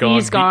 Xavier's gone.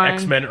 He's gone. The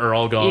X-Men are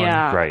all gone.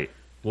 Yeah. Right.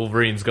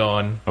 Wolverine's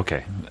gone.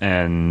 Okay.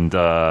 And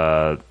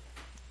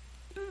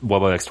what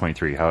about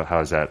X-23?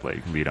 How's that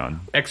like lead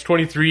on?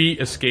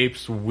 X-23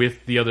 escapes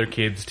with the other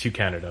kids to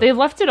Canada. They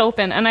left it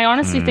open, and I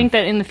honestly Hmm. think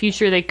that in the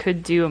future they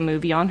could do a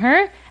movie on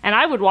her, and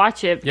I would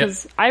watch it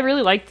because I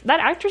really liked that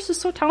actress. Is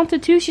so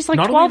talented too. She's like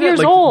Not 12 only that, years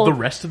like, old. the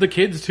rest of the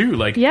kids too.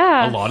 Like,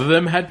 Yeah. a lot of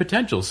them had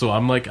potential. So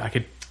I'm like, I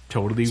could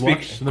totally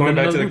watch them Going in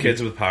back to another the movie.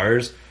 kids with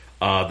powers,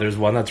 there's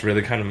one that's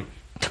really kind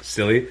of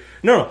silly.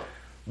 No,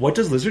 what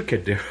does Lizard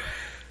Kid do?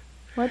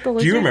 What, the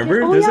Do you lizard remember?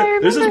 kid? Oh, there's, yeah, I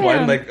there's this remember one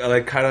him.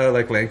 like kind of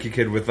like lanky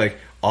kid with like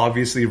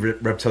obviously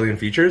reptilian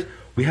features.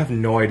 We have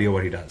no idea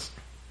what he does.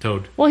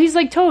 Toad. Well, he's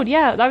like Toad.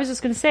 Yeah, I was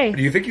just gonna say.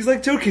 Do you think he's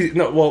like Toad?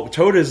 No, well,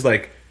 Toad is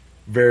like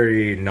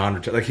very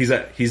like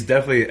he's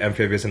definitely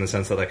amphibious in the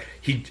sense that like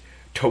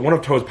one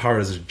of Toad's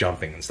powers is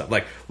jumping and stuff.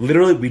 Like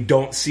literally, we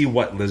don't see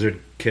what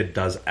Lizard Kid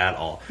does at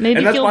all. Maybe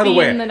and that's he'll by the be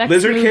way, in the next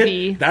Lizard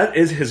movie. Kid. That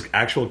is his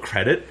actual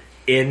credit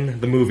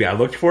in the movie. I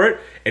looked for it.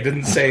 It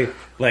didn't say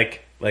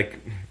like.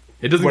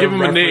 It doesn't what give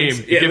him a name. reference-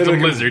 It gives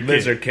him literally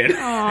Lizard Kid. Kid.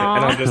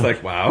 And I'm just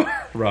like, wow,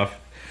 rough.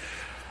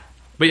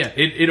 But yeah,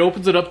 it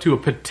opens it up to a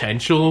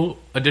potential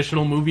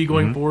additional movie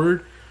going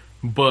forward.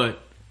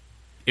 But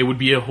it would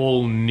be a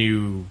whole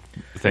new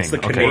thing. It's the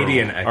Okay.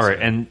 Canadian All right,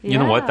 X-Men. and you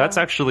know what? Yeah. That's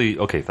actually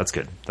okay. That's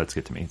good. That's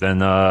good to me. Then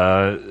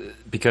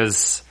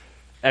because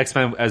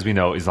X-Men, as we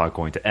know, is not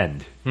going to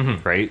end,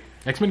 right?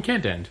 X-Men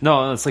can't end.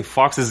 No, it's like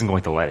Fox isn't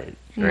going to let it,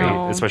 right?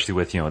 No. Especially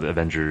with the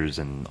Avengers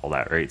and all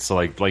that, right? So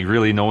like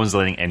really, no one's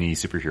letting any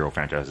superhero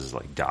franchises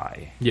like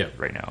die, Yeah.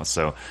 right now.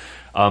 So,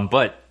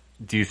 but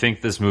do you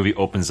think this movie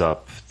opens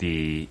up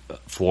the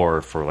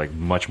floor for like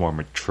much more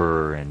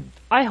mature and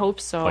I hope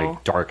so.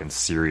 like dark and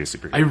serious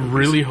superhero? I movies?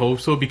 really hope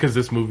so because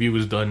this movie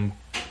was done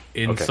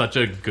in Okay. such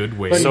a good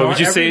way. But So not would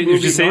you every say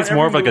movie- it's not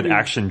more of like every an movie-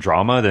 action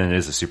drama than it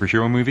is a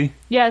superhero movie?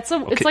 yeah, it's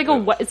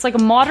like a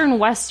modern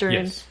western.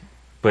 Yes.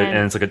 But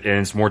And and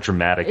it's more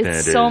dramatic than it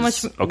It's is. so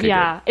much. Okay,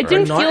 yeah, good. it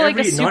didn't Not feel like a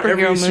every- not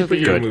every superhero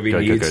movie. Good, movie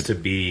good, needs good. to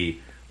be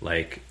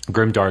like.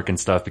 Grim dark and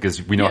stuff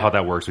because we know Yeah. how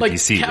that works with like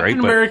DC, Captain right?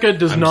 But America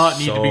does I'm not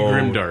need to be so-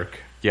 grimdark.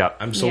 yeah,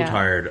 I'm so Yeah.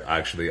 tired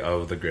actually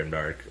of the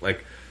grimdark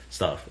like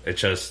stuff. It's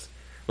just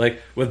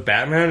like with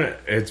Batman,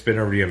 it's been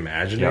a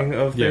reimagining Yeah.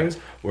 of Yeah. things,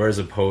 whereas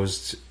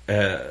opposed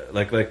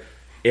like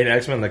in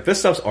X-Men, like this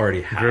stuff's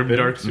already happened.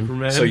 Grimdark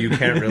Superman. So you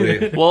can't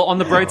really. Well, on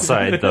the bright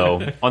side,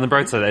 though,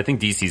 I think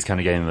DC's kind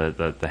of getting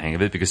the hang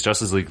of it because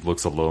Justice League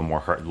looks a little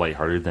more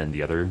lighthearted than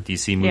the other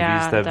DC movies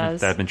Yeah, it that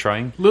does. have been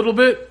trying. Little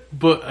bit,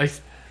 but I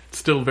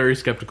still very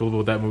skeptical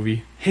about that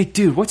movie. Hey,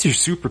 dude, what's your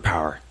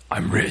superpower?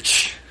 I'm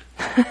rich.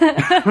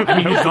 I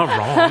mean, he's not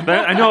wrong.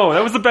 I know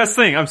that was the best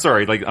thing. I'm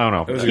sorry, like I It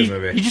don't was know. a good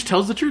movie. He just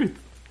tells the truth.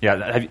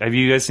 Yeah, have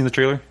you guys seen the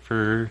trailer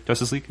for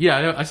Justice League?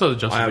 Yeah, I saw the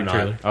Justice I have League not.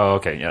 trailer. Oh,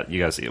 okay, yeah,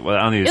 you guys see it. Well,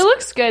 I don't It know.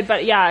 looks good,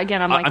 but yeah,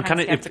 again, I'm I'm kind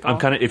of skeptical.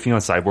 iffy on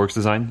Cyborg's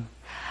design.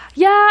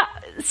 Yeah,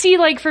 see,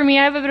 like for me,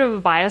 I have a bit of a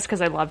bias because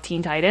I love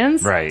Teen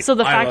Titans. Right. So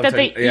the I fact love that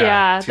they, Teen-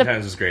 yeah, Teen the-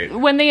 Titans is great.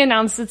 when they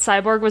announced that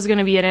Cyborg was going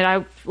to be in it,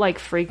 I like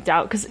freaked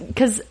out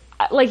because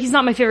like he's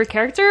not my favorite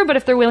character, but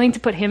if they're willing to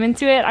put him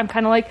into it, I'm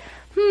kind of like,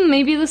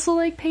 maybe this will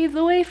like pave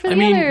the way for the I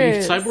mean,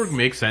 others. Cyborg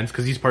makes sense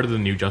because he's part of the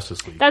new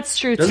Justice League. That's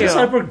true Doesn't too.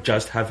 Cyborg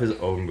just have his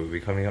own movie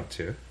coming up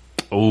too?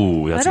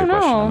 Oh, that's a I good don't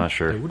question. know. I'm not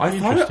sure. It would I be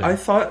thought. interesting. I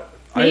thought.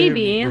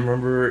 Maybe. I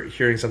remember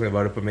hearing something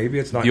about it, but maybe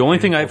it's not. The only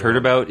thing I've heard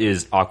about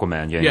is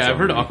Aquaman. Getting his Yeah, I've own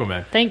heard of movie.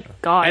 Aquaman.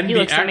 Thank God, And he the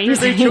looks actor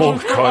amazing. they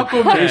chose for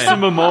Aquaman. Jason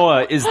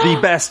Momoa is the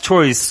best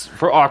choice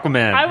for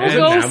Aquaman. I will And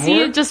go Namor? see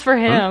it just for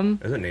him.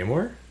 Is it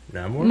Namor?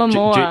 Namor?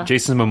 Momoa.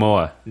 Jason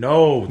Momoa.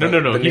 No, No.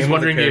 the He's name of the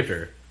wondering if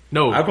character.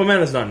 no,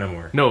 Aquaman is not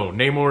Namor. no.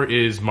 Namor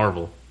is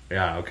Marvel.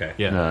 Yeah, okay.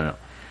 Yeah. No.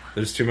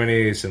 There's too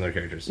many similar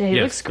characters. Yeah, he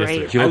Yes, looks yes, great.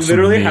 there He I looks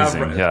literally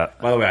amazing. have. Yeah.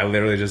 By the way, I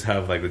literally just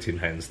have like the Teen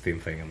Titans theme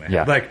thing in my head.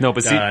 Yeah. Like No,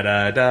 but see- da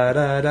da da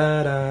da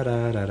da da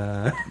da da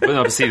da. But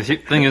no, but see, the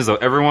thing is though,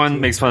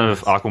 everyone makes fun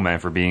of Aquaman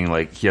for being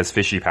like he has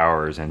fishy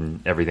powers and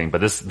everything, but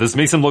this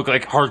makes him look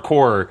like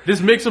hardcore.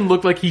 This makes him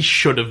look like he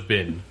should have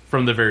been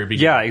from the very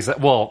beginning. Yeah,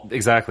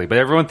 exactly. But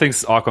everyone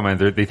thinks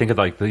Aquaman. They think of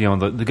like the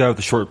guy with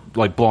the short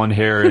like blonde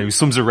hair and he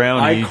swims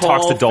around and he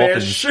talks to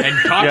dolphins, and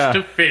talks Yeah.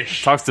 to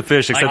fish. talks to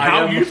fish. Except Like,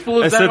 how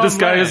useful is except that this on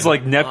guy land? is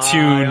like I Neptune,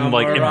 am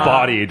like a rock.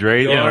 embodied,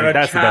 right? You're Yeah, a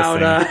that's the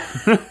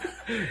best thing. chowder.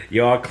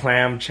 Your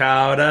clam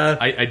chowder.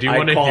 I do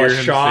want to call hear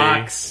him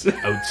sharks. say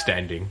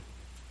outstanding.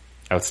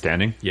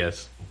 Outstanding.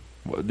 Yes.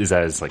 What, is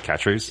that his like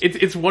catchphrase?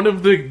 It's one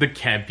of the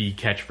campy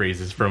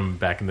catchphrases from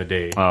back in the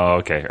day. Oh,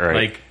 okay, all right.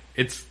 Like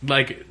it's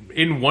like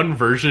in one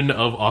version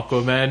of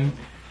Aquaman,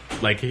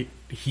 like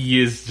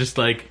he is just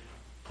like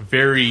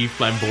very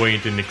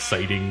flamboyant and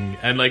exciting,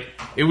 and like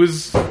he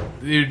was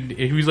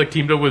like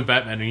teamed up with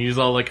Batman, and he's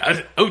all like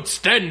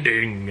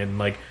outstanding, and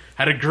like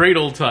had a great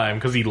old time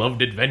because he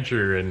loved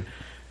adventure, and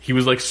he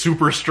was like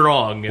super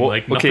strong, and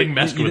like nothing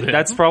messed with him.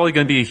 That's probably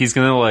going to be, he's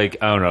going to like,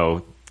 I don't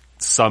know,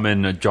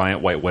 summon a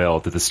giant white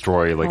whale to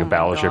destroy like Oh a my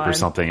battleship or God.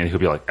 something, and he'll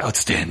be like,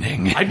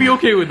 outstanding. I'd be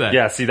okay with that.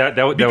 Yeah, see, that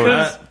would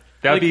Because,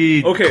 that would like,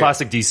 be okay.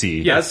 classic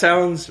DC. Yeah. That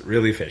sounds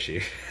really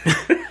fishy.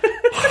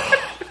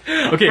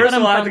 Okay. First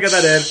of all, I have to get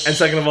that in, and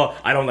second of all,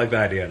 I don't like the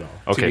idea at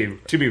all. Okay.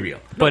 To be real.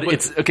 But but,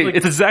 it's, okay, like-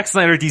 it's a Zack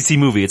Snyder DC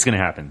movie, it's going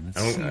to happen. I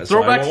don't-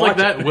 so I Throwbacks won't like watch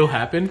that it. will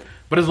happen,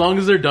 but as long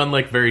as they're done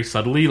like very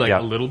subtly, like Yeah.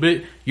 a little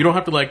bit, you don't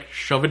have to like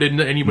shove it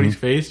into anybody's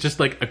face. Just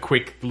like a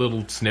quick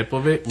little snip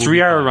of it. will be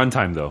 3-hour fine.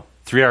 runtime, though.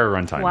 3-hour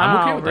runtime.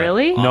 Wow, okay with that.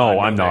 really? No, Oh,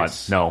 I'm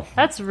nice. not. No.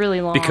 That's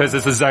really long. Because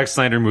it's a Zack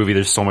Snyder movie,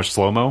 there's so much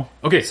slow-mo.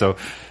 Okay. So,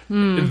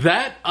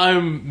 That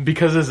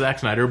because of Zack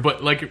Snyder,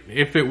 but like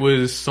if it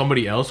was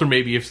somebody else, or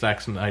maybe if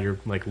Zack Snyder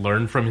like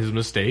learned from his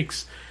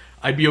mistakes,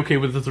 I'd be okay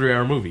with the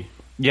 3-hour movie.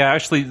 yeah,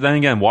 actually, then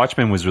again,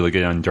 Watchmen was really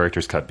good on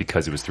Director's Cut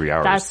because it was 3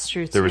 hours. That's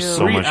true, There was too. so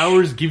 3 much.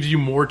 hours gives you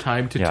more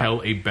time to Yeah.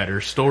 tell a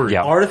better story.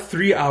 Yeah. Are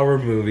 3-hour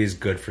movies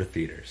good for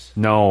theaters?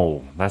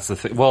 No, that's the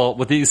thing. Well,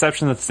 with the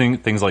exception of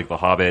things like The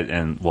Hobbit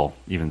and, well,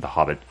 even The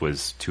Hobbit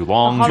was too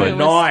long. The Hobbit but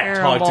was Not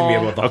terrible. talk to me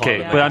about the Okay,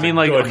 Hobbit. but I It's a mean,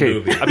 like, good okay,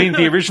 movie. I mean,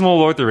 the original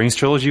Lord of the Rings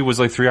trilogy was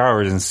like 3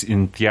 hours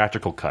in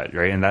theatrical cut,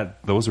 right? And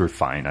those were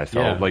fine. I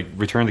felt Yeah. like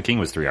Return of the King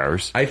was 3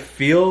 hours. I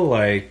feel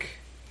like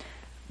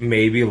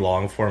maybe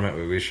long format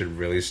movies should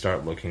really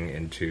start looking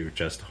into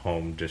just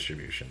home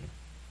distribution.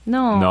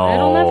 No, No,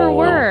 it'll never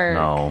work.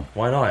 No,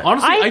 Why not?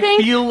 Honestly, I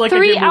think feel like I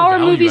get more 3-hour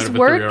value movies out of a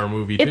work 3-hour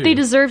movie if too. they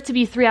deserve to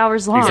be 3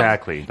 hours long.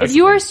 Exactly. That's If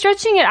you the are thing.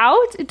 stretching it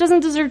out, it doesn't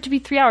deserve to be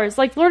 3 hours.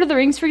 Like Lord of the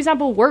Rings, for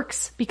example,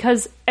 works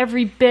because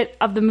every bit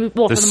of the movie,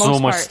 well, There's for the most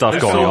so much part, stuff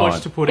There's going so on.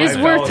 much to put It's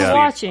in. worth fell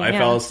watching, I yeah.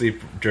 fell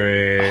asleep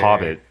during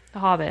Hobbit. The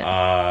Hobbit.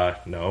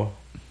 No.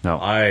 No.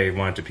 I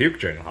wanted to puke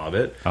during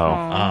Hobbit.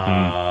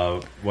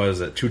 Oh, What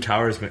is it? Two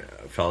Towers.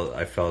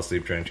 I fell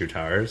asleep during Two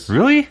Towers.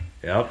 really?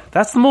 Yep.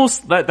 That's the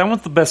most. That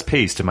one's the best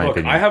paced, in my Look,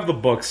 opinion. I have the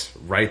books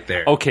right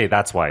there. Okay,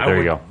 that's why. I There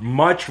would you go.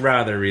 much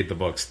rather read the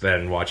books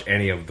than watch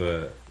any of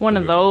the One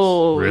of movies.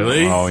 those.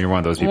 Really? Oh, you're one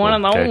of those people.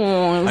 One of those.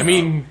 Okay. I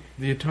mean,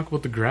 you talk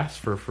about the grass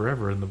for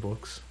forever in the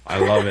books. I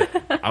love it.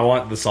 I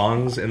want the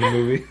songs in the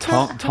movie.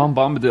 Tom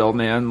Bombadil,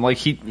 man. Like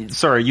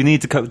sorry, you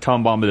need to cut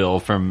Tom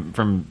Bombadil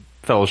from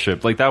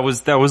Fellowship. Like that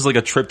was like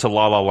a trip to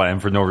La La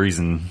Land for no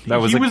reason.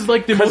 That was he like, was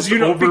like the most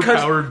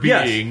overpowered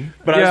yes, being.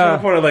 but I was Yeah. going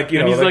to point out, like, you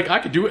And know, he's like, I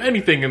could do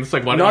anything, and it's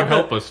like, why don't Not you that-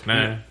 help us?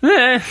 Nah.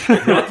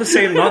 not the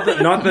same, not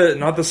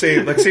the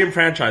same, like same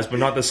franchise, but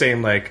not the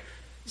same like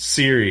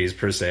series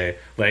per se.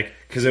 Like,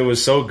 because it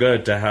was so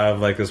good to have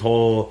like this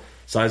whole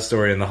side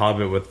story in The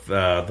Hobbit with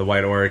the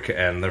White Orc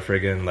and the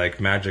friggin' like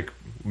magic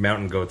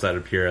mountain goats that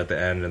appear at the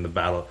end in the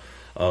Battle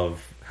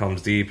of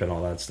Helm's Deep and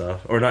all that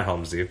stuff, or not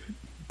Helm's Deep,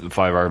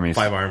 Five Armies.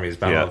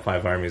 Battle Yeah. of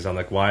Five Armies. I'm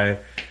like, why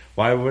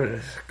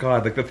would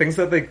God, like the things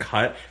that they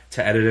cut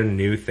to edit in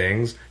new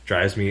things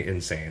drives me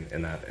insane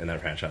in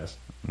that franchise.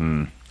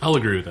 I'll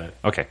agree with that.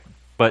 Okay.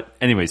 But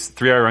anyways,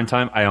 3-hour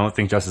runtime. I don't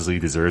think Justice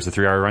League deserves a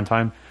 3-hour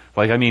runtime.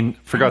 Like, I mean,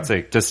 for God's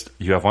sake, just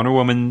you have Wonder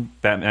Woman,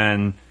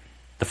 Batman,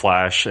 The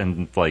Flash,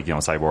 and like, you know,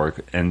 Cyborg,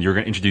 and you're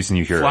going to introduce a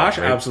new hero. Flash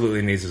right?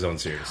 absolutely needs his own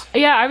series.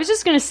 Yeah, I was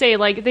just gonna say,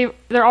 like,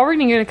 they're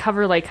already gonna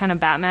cover like kind of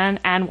Batman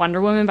and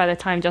Wonder Woman by the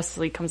time Justice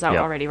League comes out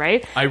Yeah. already,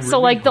 right? I so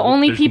really like the hope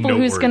only there's people no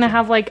who's gonna origin.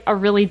 have like a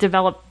really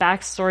developed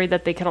backstory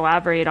that they could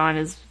elaborate on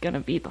is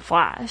gonna be the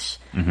Flash.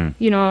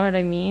 You know what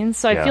I mean?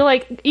 So Yeah. I feel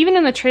like even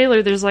in the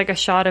trailer, there's like a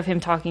shot of him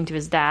talking to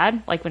his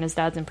dad, like when his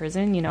dad's in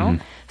prison, you know.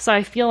 So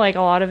I feel like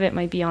a lot of it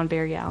might be on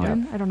Barry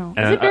Allen. Yeah. I don't know.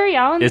 And Is it Barry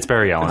Allen? It's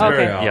Barry Allen. Okay.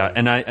 Barry Allen. Yeah,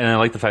 and I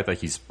like the fact that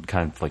he's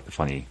kind of like the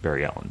funny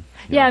Barry Allen.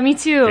 you Yeah, know? me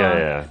too.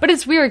 Yeah. But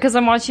it's weird because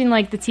I'm watching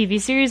like the TV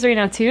series right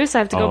now too, so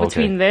I have to go Oh, okay.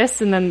 between this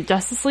and then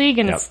Justice League,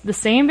 and Yep. it's the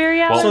same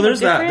Barry Allen. So but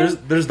there's that.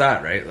 different. There's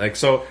that, right? Like,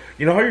 so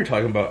you know how you're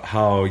talking about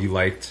how you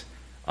liked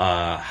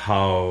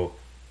how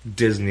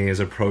Disney is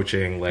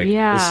approaching like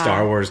Yeah. the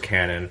Star Wars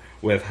canon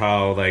with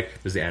how like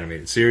there's the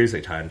animated series,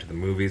 they tie into the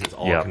movies, it's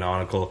all Yeah.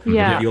 canonical.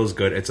 Yeah. It feels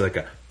good. It's like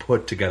a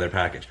put together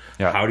package.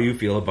 Yeah. How do you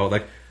feel about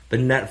like the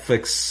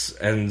Netflix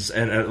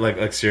and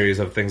like series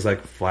of things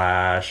like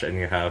Flash, and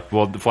you have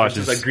Well, the Flash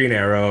just is- like Green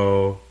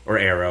Arrow or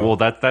Arrow. Well,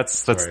 that's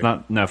Sorry.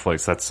 not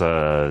Netflix. That's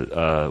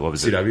what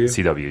was CW? it?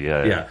 CW.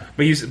 Yeah.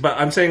 Yeah, but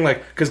I'm saying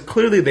like because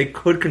clearly they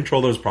could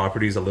control those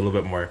properties a little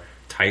bit more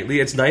tightly.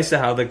 It's nice to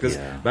have like this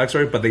Yeah.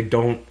 backstory, but they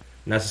don't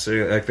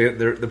necessarily like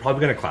they're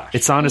probably going to clash.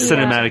 It's on a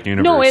cinematic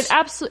universe.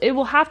 No, it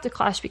will have to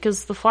clash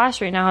because the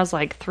Flash right now has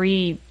like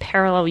 3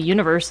 parallel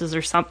universes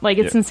or something. Like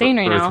it's insane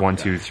right Earth now. 1,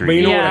 2, 3. but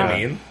you know Yeah. what I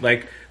mean.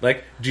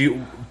 Like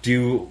do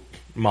you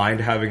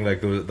mind having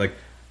like those like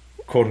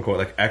quote unquote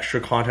like extra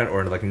content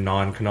or like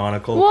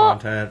non-canonical Well,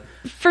 content?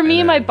 For me,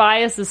 And my then-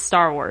 bias is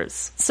Star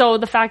Wars. So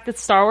the fact that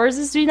Star Wars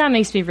is doing that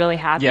makes me really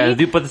happy. Yeah,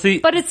 but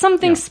But it's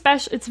something Yeah.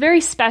 special. It's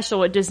very special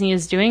what Disney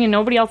is doing, and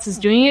nobody else is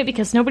doing it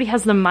because nobody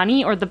has the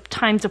money or the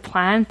time to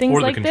plan things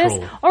Or the like control.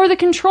 this, or the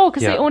control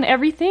because Yeah. they own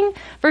everything.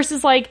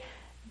 Versus like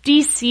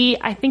DC,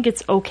 I think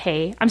it's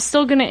okay. I'm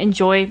still gonna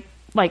enjoy.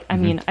 Like, I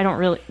mean, I don't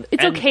really.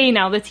 It's And okay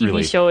now. The TV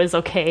really- show is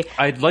okay.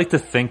 I'd like to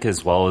think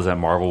as well as that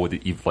Marvel would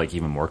like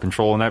even more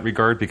control in that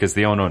regard because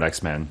they own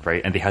X-Men,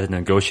 right? And they had to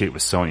negotiate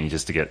with Sony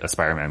just to get a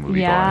Spider-Man movie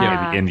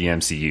Yeah. going in the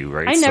MCU,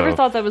 right? I never So-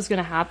 thought that was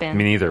gonna happen.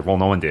 Me neither. Well,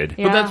 no one did.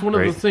 Yeah. But that's one of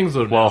the Right. things,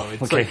 though. Well, Now.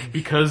 It's okay. like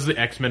because the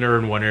X-Men are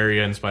in one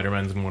area and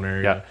Spider-Man's in one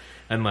area, Yeah.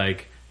 and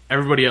like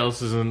everybody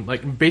else is in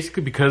like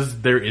basically because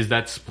there is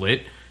that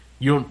split.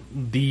 You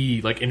don't the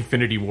like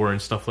Infinity War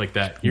and stuff like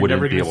that. You're Wouldn't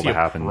never be going to able see to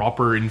a happen.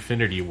 proper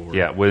Infinity War.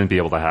 Yeah, it wouldn't be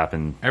able to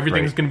happen.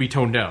 Everything's right? going to be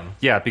toned down.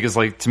 Yeah, because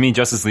like to me,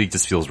 Justice League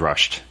just feels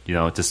rushed. You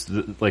know, just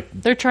like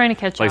They're trying to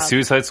catch like up.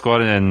 Suicide Squad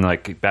and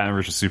like Batman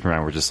vs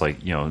Superman were just like,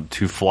 you know,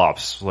 2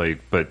 flops, like,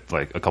 but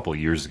like a couple of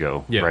years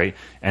ago, Yeah. right?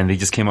 And they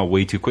just came out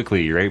way too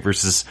quickly, right?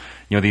 Versus,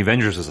 you know, the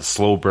Avengers was a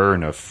slow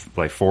burn of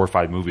like 4 or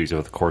 5 movies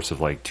over the course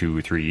of like 2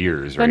 or 3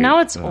 years, right? but now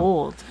it's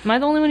old. Am I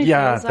the only one who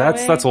Yeah, feels that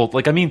that's way? old.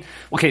 Like, I mean,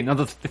 okay, now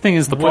the thing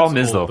is, the What's problem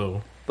is old,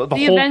 though. though?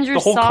 The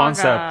Avengers whole saga.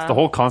 concept, the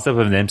whole concept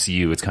of an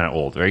MCU, it's kind of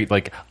old, right?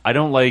 Like, I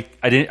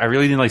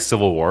really didn't like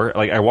Civil War.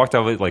 Like, I walked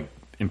out of it like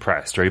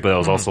impressed, right? But I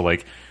was also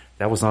like,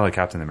 that was not a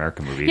Captain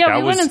America movie. Yeah, that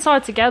we was, went and saw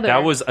it together.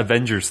 That was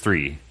Avengers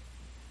 3.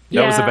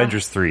 That was Yeah.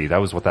 Avengers 3. That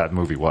was what that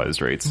movie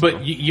was, right?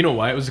 But you know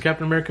why it was a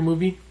Captain America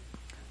movie?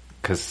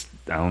 because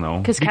I don't know.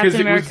 because Captain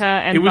it America was,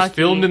 and it was Bucky.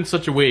 filmed in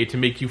such a way to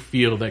make you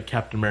feel that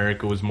Captain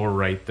America was more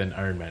right than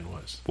Iron Man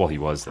was. Well, he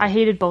was. Though. I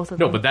hated both of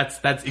No, them.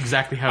 but that's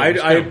exactly how I it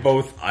was I filmed.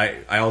 both I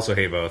also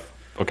hate both.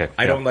 Okay.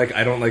 I don't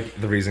like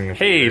the reasoning.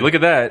 Hey, look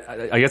at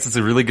that. I guess it's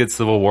a really good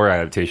Civil War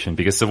adaptation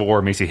because Civil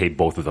War makes you hate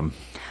both of them.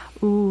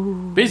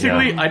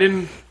 Basically,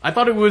 Yeah. I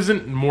thought it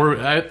wasn't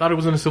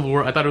a civil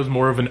war. I thought it was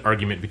more of an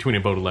argument between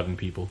about 11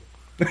 people.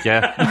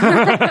 Yeah.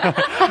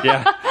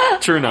 Yeah.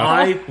 True enough.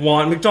 I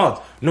want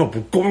McDonald's. No,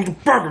 we're going to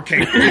Burger King.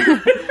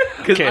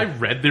 Because Okay. I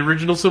read the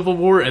original Civil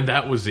War, and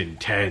that was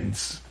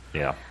intense.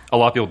 Yeah. A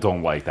lot of people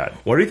don't like that.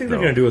 What do you think they're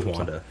No. going to do with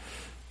Wanda?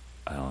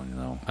 I don't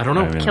know. I don't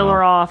know. really Kill know.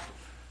 her off.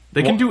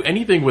 They can do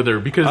anything with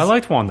her because I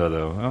liked Wanda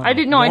though. I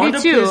did I Wanda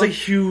did too. plays a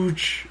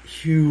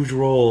huge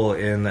role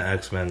in the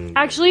X-Men.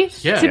 Actually,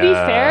 Yeah. to be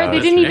Yeah. fair, they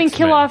That's didn't even X-Men.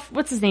 kill off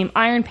what's his name,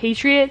 Iron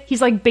Patriot. He's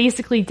like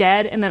basically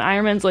dead, and then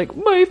Iron Man's like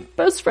my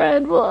best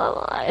friend, blah,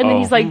 blah. And then Oh.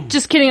 he's like,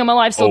 just kidding, I'm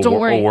alive still. Oh, don't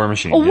War- worry. oh, War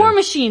Machine, Oh, War yeah.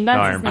 Machine. That's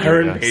No, his Iron name.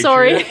 Iron Yeah. Patriot.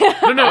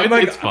 Sorry. no, I'm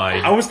like, it's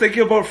fine. I was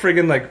thinking about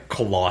friggin' like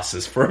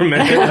Colossus for a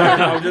minute.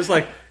 I'm just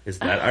like, is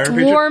that Iron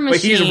Patriot? War But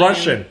he's Machine.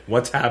 Russian.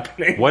 What's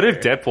happening? What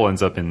if Deadpool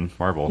ends up in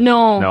Marvel?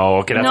 No. No,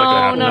 okay, that's No, not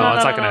gonna happen. no, No, no,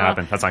 it's no, not gonna no, no.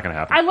 happen. That's not gonna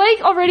happen. I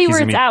like already He's where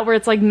gonna it's be- at, where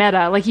it's like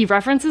meta. Like he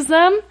references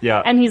them,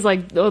 Yeah. and he's like,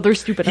 oh, they're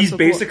stupid. I'm He's so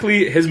cool.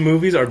 basically his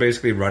movies are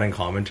basically running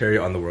commentary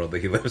on the world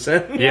that he lives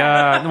in.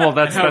 Yeah, well,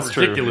 that's How that's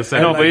true. ridiculous I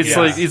that know, is. but it's Yeah.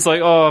 like it's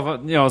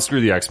like screw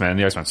the X-Men.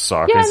 The X-Men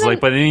suck. Yeah, It's and like,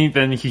 but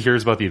then he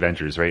hears about the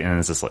Avengers, right? And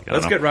it's just like, I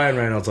Let's don't know. get Ryan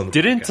Reynolds on the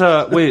Didn't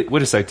podcast.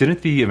 wait a sec?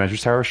 Didn't the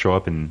Avengers Tower show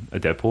up in a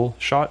Deadpool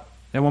shot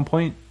at one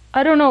point?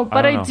 I don't know,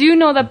 but don't I know. do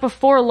know that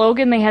before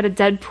Logan, they had a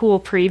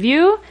Deadpool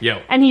preview. Yo.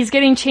 And he's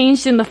getting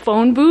changed in the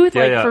phone booth,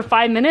 Yeah, like, yeah. for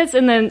 5 minutes,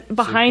 and then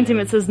behind him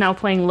it says now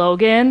playing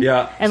Logan.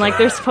 Yeah. And, like,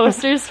 there's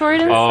posters for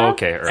it and Oh, stuff.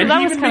 okay, right. So and that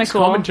he was even kind of makes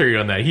cool. commentary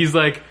on that. He's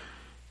like,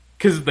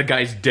 because the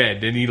guy's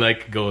dead, and he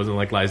like goes and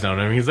like lies down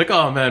on him. He's like,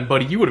 "Oh man,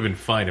 buddy, you would have been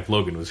fine if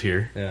Logan was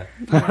here." Yeah.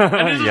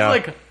 And it's just Yeah.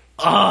 like,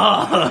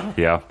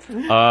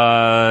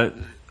 Yeah.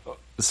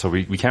 So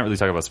we can't really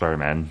talk about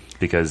Spider-Man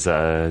because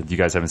you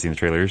guys haven't seen the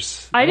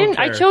trailers. I don't didn't.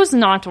 I care. chose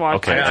not to watch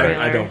Okay, the I-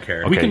 trailer. I don't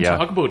care. we Okay, can yeah.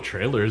 talk about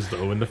trailers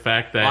though, and the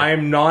fact that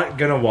I'm not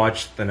gonna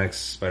watch the next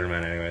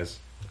Spider-Man anyways.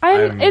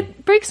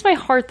 It breaks my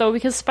heart though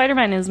because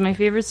Spider-Man is my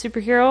favorite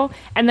superhero.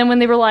 And then when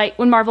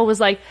Marvel was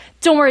like,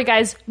 "Don't worry,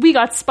 guys, we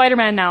got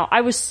Spider-Man now," I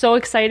was so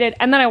excited.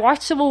 And then I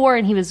watched Civil War,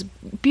 and he was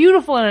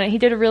beautiful in it. He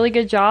did a really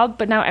good job.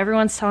 But now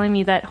everyone's telling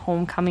me that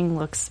Homecoming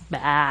looks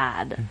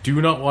bad.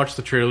 do not watch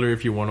the trailer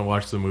if you want to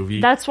watch the movie.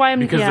 That's why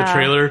because yeah. the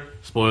trailer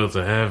spoils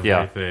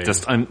Yeah, everything.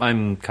 just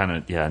I'm kind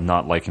of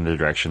not liking the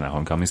direction that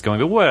Homecoming's going,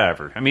 but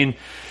whatever. I mean,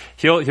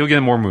 he'll get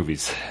more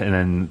movies, and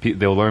then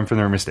they'll learn from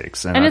their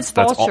mistakes. And that's- it's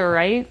that's Vulture, all-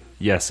 right?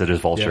 Yes, it is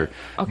Vulture.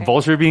 Yeah. Okay.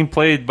 Vulture being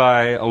played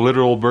by a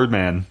literal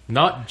Birdman.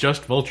 not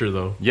just Vulture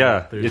though.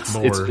 Yeah, There's it's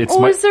more. it's Oh,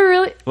 Mi- is there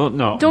really? well,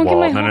 no, Don't get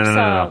well, my hopes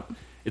no. up.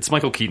 It's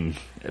Michael Keaton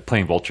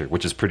playing Vulture,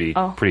 which is pretty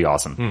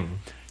awesome. Hmm.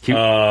 He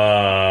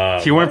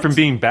went from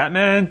being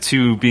Batman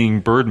to being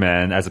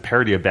Birdman as a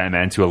parody of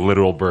Batman to a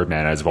literal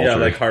Birdman as Vulture. Yeah,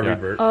 like Harvey Yeah.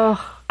 Bird.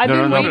 I've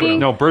No, been waiting.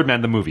 no,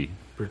 Birdman the movie.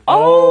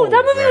 Oh,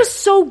 that movie right. was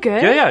so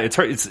good. Yeah, it's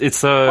her. It's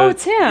it's him.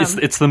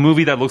 It's the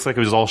movie that looks like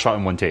it was all shot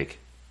in one take.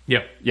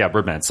 Yep. Yeah,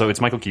 Birdman. So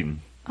it's Michael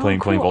Keaton playing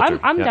Cool. Vulture.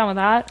 I'm yeah. down with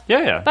that.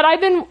 Yeah, yeah. But I've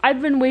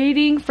been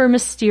waiting for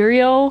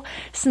Mysterio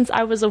since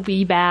I was a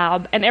wee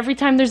bab, and every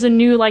time there's a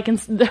new we're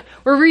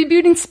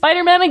rebooting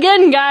Spider-Man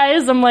again,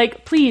 guys. I'm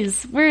like,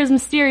 please, where is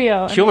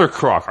Mysterio? Killer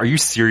Croc. Are you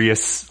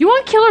serious? You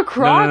want Killer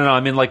Croc? No. I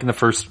mean, like in the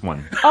first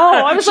one.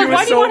 Oh, I was She like, was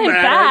why do you so want him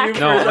mad at back?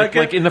 you. No, For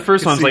a like in the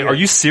first one, I was like, see are it.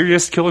 you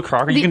serious, Killer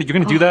Croc? Are you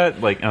gonna do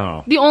that? Like, I don't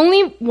know. The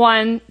only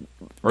one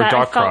Or that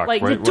Doc I felt Croc,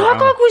 like right?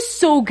 Doc Ock was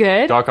so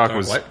good, Doc Ock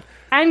was What?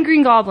 and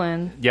Green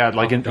Goblin. yeah,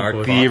 like in Doc the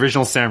Ock.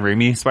 original Sam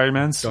Raimi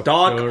Spider-Mans.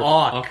 Doc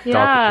Ock.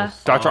 Yeah,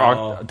 Doctor he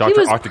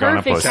was perfect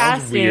Octagonopus. cast.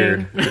 Sounds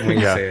weird when you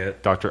Yeah, say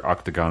it. Doctor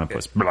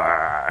Octagonopus.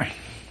 Blah.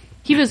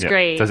 He was Yeah.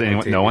 great. Does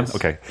anyone? No one.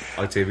 Octavius.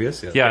 Okay.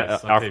 Octavius? Yeah. Yeah,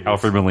 Yes, Octavius.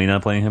 Alfred Molina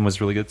playing him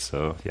was really good.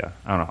 So yeah,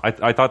 I don't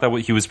know. I thought that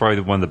he was probably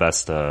one of the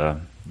best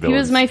villains. He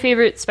was my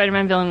favorite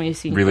Spider-Man villain we've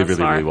seen. really, thus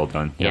really, far. really well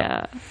done.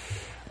 Yeah.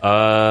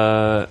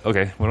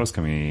 Okay. What else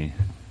can we?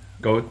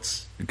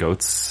 Goats.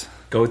 Goats.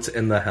 Goats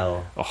in the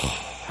hell.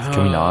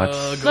 Can we not?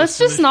 Let's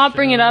just not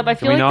bring it up. I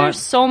feel Can like we not? there's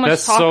so much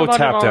That's talk so about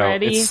tapped it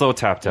already. out. It's so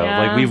tapped out.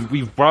 Yeah. Like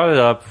we've brought it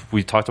up.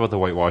 We talked about the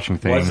whitewashing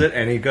thing. Was it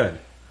any good?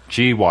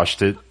 G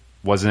watched it.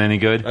 Wasn't any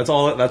good. That's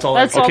all. That's all.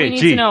 That's all Okay, we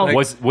need G, to know. Like,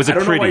 was I it don't know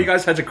why pretty? you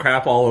guys had to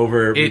crap all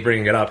over me It-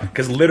 bringing it up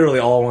because literally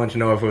all I wanted to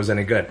know if it was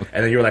any good,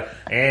 and then you were like,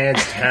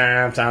 "It's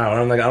time." And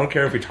I'm like, I don't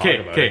care if we talk Okay,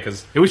 about okay, it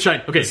because it was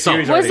shiny. Okay, stop.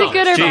 series Was already- it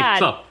good or Jake, bad?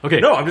 stop. Okay,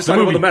 No, I'm just the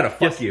talking about movie. the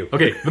meta. Fuck you.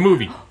 Okay, the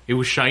movie. It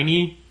was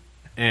shiny.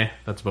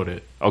 That's about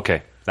it.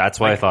 Okay, that's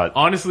what I thought.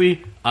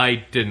 Honestly, I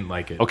didn't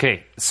like it.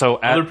 Okay, so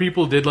Other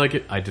people did like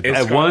it. I did Is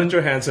not. At Scarlett one-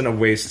 Johansson a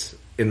waste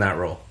in that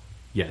role?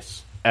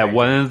 Yes. at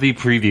one of the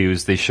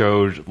previews, they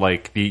showed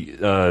like the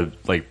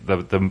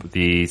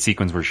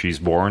sequence where she's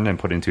born and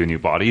put into a new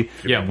body.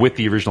 Yeah. with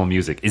the original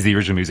music. Is the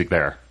original music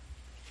there?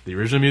 The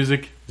original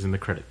music is in the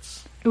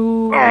credits.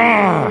 Ooh.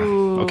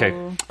 Okay,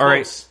 all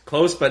right,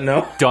 Close, but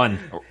no. done.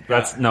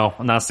 That's no,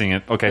 I'm not seeing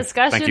it. Okay,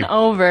 thank Discussion you.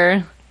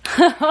 over.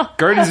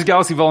 Guardians of the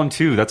Galaxy Volume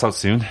 2. That's out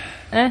soon.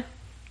 Eh.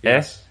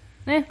 Yes.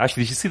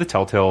 Actually, did you see the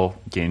Telltale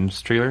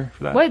Games trailer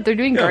for that? What? They're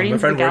doing Yeah, my Guardians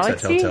of friend the works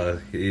at Galaxy?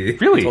 Telltale. He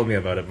Really? told me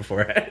about it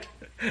beforehand.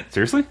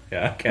 Seriously?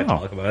 Yeah, I can't Oh.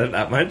 talk about it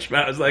that much. But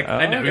I was like,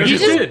 I know. it was You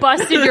just just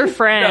busted your No,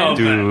 friend.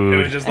 Dude. but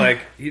it was just like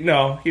he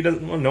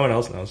doesn't. Well, no one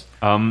else knows.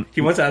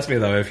 He once asked me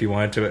though if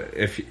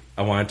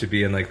I wanted to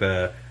be in like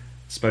the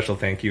special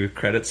thank you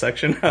credit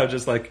section. I was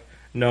just like,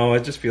 no,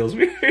 it just feels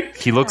weird.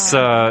 He looks.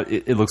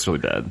 It looks really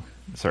bad.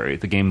 Sorry,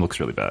 the game looks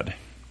really bad.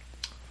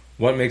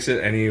 What makes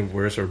it any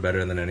worse or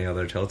better than any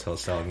other Telltale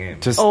style game?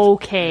 Just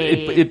Okay.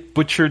 it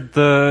butchered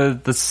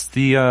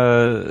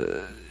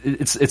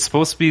it's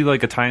supposed to be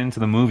like a tie-in to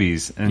the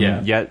movies, and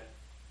Yeah. yet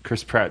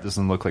Chris Pratt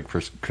doesn't look like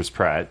Chris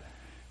Pratt,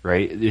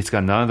 right? It's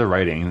got none of the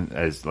writing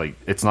as like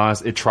it's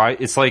not.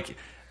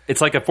 It's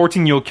like a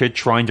 14-year-old kid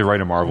trying to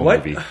write a Marvel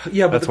movie.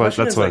 Yeah, but that's the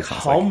question is like, it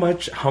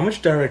sounds how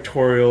much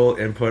directorial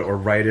input or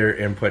writer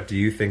input do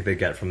you think they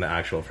get from the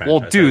actual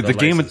franchise? Well, dude, or the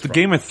license from?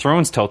 Game of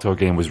Thrones Telltale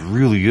game was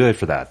really good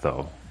for that,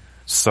 though.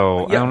 So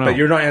I Yeah, don't know. but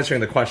you're not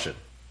answering the question.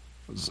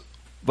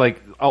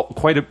 Like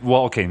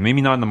okay,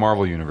 maybe not in the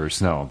Marvel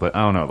universe, no, but I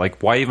don't know.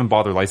 Like, why even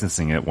bother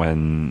licensing it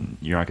when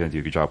you're not going to do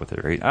a good job with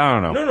it, right? I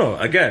don't know. No.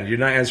 Again, you're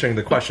not answering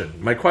the question.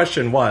 My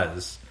question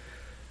was,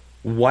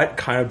 what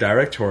kind of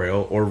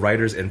directorial or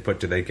writer's input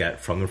do they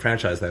get from the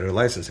franchise that they're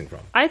licensing from?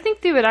 I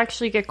think they would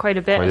actually get quite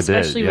a bit, Quite a bit,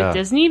 especially yeah. with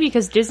Disney,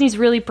 because Disney's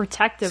really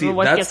protective See, of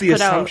what that's gets the put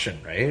assumption,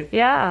 right? out.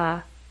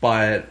 Yeah.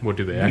 But What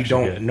do they we actually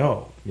don't get?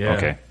 know. Yeah.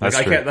 Okay, Like, that's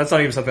I true. can't. That's not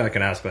even something I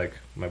can ask like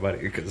my buddy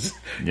because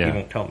Yeah. he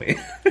won't tell me.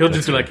 He'll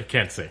just be like, I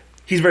can't say.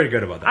 He's very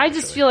good about that. I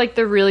just feel like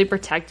they're really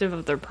protective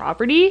of their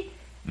property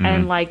Mm-hmm.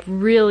 and like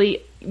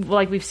really,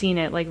 like we've seen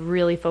it, like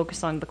really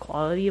focus on the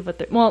quality of what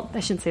they're, well, I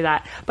shouldn't say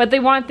that, but they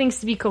want things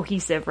to be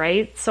cohesive,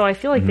 right? So I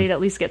feel like they'd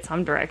at least get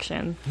some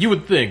direction. You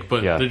would think,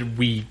 but Yeah.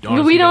 we But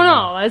honestly we don't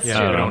know. That's Yeah,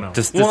 true. we don't know.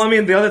 Just, Well, I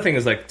mean, the other thing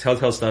is like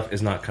Telltale stuff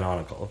is not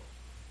canonical,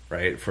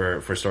 right?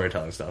 For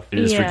storytelling stuff. it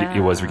Yeah.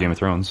 was for Game of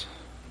Thrones.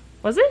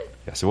 Was it?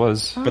 Yes, it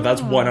was. But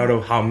that's one out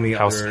of how many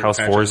House other House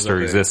franchises Forrester out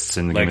there? exists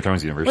in the Game of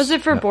Thrones universe. Was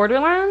it for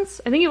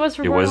Borderlands? I think it was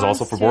for It Borderlands. was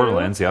also for too.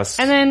 Borderlands, yes.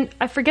 And then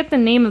I forget the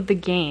name of the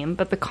game,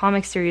 but the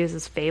comic series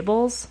is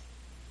Fables.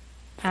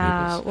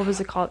 What was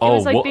it called? Oh, it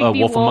was like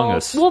Wolf Among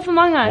Us. Wolf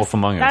Among Us. Wolf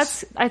Among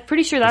Us. I'm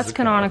pretty sure that's it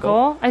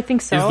canonical. I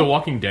think so. Is The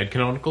Walking Dead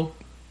canonical?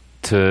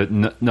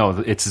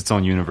 No, it's its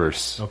own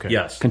universe. Okay.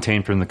 Yes.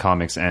 Contained from the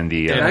comics and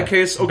the. In that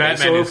case, okay,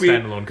 Batman so is if we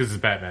standalone because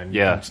it's Batman. You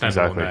Yeah, can standalone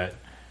exactly. that.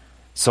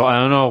 So I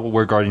don't know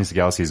where Guardians of the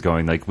Galaxy is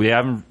going. Like we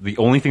haven't. The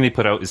only thing they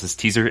put out is this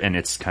teaser, and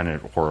it's kind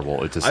of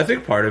horrible. It just. I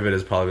think part of it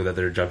is probably that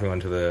they're jumping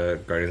onto the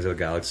Guardians of the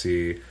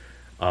Galaxy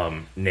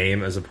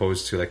name as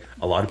opposed to like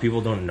a lot of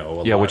people don't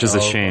know. Yeah, which is a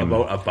of- shame.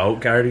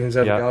 about Guardians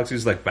of Yeah. the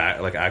Galaxies, like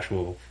like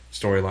actual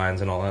storylines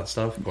and all that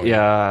stuff. going on.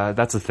 Yeah,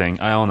 that's the thing.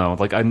 I don't know.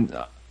 Like I'm.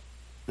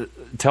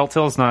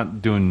 Telltale's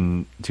not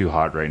doing too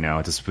hot right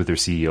now, just with their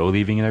CEO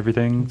leaving and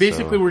everything.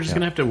 Basically, so, we're just yeah.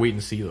 gonna have to wait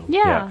and see, though.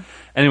 yeah.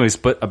 Anyways,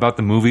 but about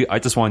the movie, I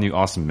just want a new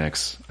Awesome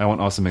Mix. I want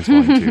Awesome Mix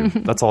Volume 2.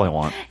 That's all I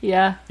want.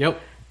 Yeah. Yep.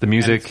 The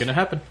music. And it's gonna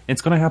happen.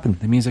 It's gonna happen.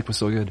 The music was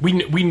so good.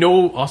 We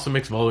know Awesome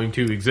Mix Volume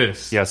 2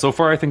 exists. Yeah, so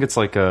far I think it's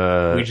like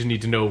We just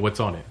need to know what's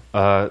on it.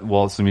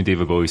 well, some new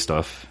David Bowie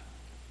stuff.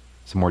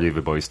 Some more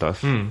David Bowie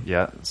stuff.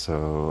 Yeah,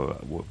 so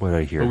what did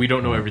I hear? But we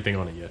don't know everything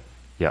on it yet.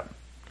 Yeah.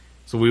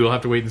 So we will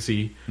have to wait and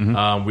see.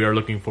 Mm-hmm. We are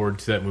looking forward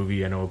to that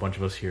movie. I know a bunch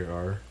of us here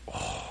are.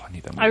 Oh, I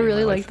need that movie I in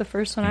really my like life. the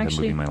first I one, need that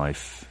movie actually. in my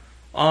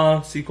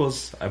life.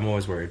 Sequels. I'm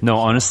always worried. No,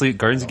 honestly,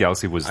 Guardians of the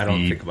Galaxy was I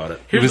don't think about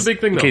it. Here's was, the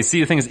big thing, though. Okay, see,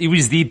 the thing is, it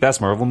was the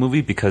best Marvel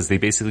movie because they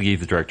basically gave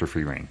the director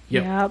free reign.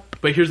 Yep.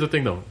 But here's the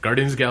thing, though.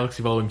 Guardians of the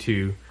Galaxy Volume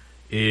 2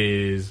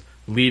 is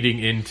leading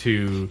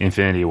into...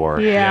 Infinity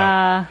War.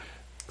 Yeah.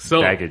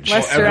 So, Baggage.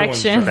 Less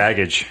everyone's direction.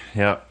 Baggage.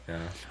 Yeah. Yeah.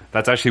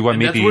 That's actually what and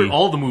made that's the... where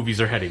all the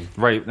movies are heading.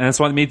 Right, and that's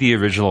what made the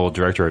original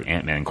director of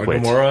Ant-Man Are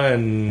quit. Gamora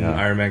and Yeah.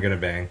 Iron Man gonna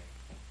bang?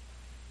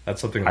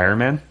 That's something. Iron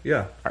Man?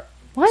 Yeah.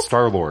 What?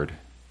 Star-Lord.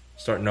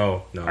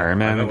 No. Iron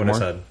Man I meant and what I Gamora?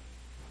 said.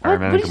 Iron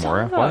Man What and are you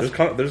Gamora? talking about?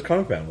 What? There's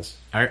comic battles.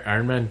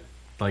 Iron Man,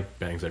 like,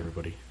 bangs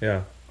everybody.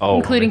 Yeah. Oh,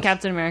 Including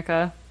Captain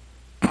America.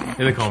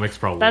 In the comics,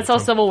 probably. That's how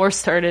Civil War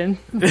started.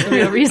 That's the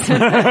real reason.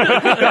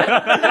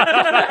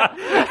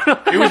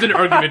 It was an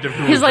argument of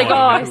who He's was like,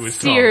 wrong oh, and I who was see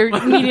strong.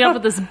 you're meeting up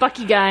with this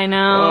Bucky guy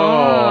now.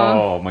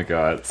 Oh my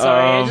god.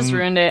 Sorry, I just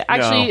ruined it.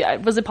 Actually, no.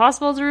 was it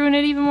possible to ruin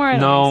it even more? I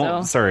don't No,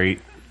 think so. sorry.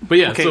 But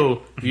yeah, Okay.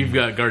 so you've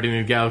got Guardian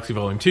of the Galaxy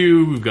Volume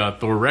 2, we've got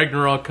Thor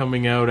Ragnarok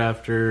coming out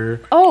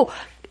after... Oh,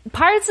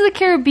 Pirates of the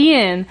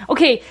Caribbean.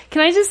 Okay,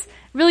 can I just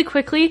really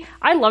quickly?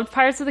 I loved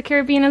Pirates of the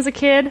Caribbean as a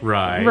kid.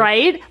 Right.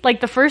 Right?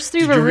 Like the first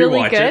three Did were you really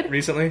rewatch good. it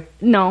recently?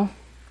 No,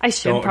 I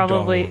should Don't-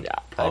 probably.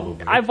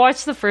 probably. I've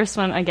watched the first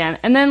one again,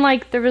 and then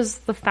like there was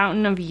the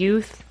Fountain of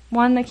Youth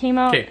one that came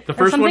out. Okay, the or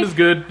first one something. is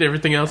good,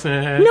 everything else... No,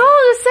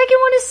 the second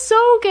one is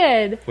so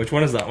good. Which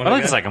one is that one? I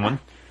like the again? second one.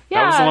 Yeah.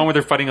 That was the one where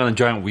they're fighting on a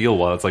giant wheel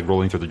while it's like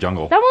rolling through the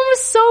jungle. That one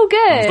was so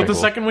good. But the Cool.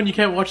 second one you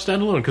can't watch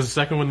standalone, because the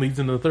second one leads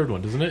into the third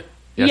one, doesn't it?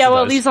 Yes, yeah, it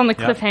well, does. at least on the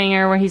Yeah.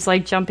 cliffhanger where he's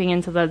like jumping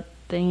into the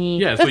thingy.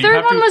 Yeah, the so you third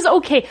have one to- was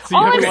okay. so you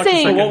All have to I'm watch the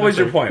saying, second So what was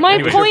your point? my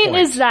What was your point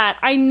is that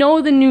I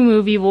know the new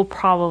movie will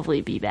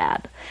probably be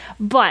bad.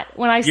 But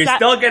when I You're sat,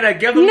 still gonna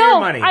give them no, your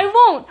money. I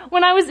won't.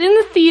 When I was in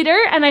the theater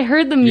and I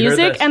heard the heard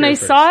music that and I here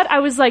saw first. it, I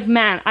was like,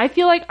 man, I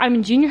feel like I'm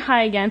in junior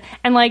high again.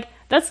 And like,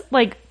 that's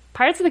like,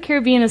 Pirates of the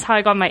Caribbean is how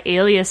I got my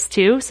Alias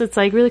too. So it's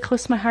like really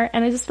close to my heart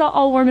and I just felt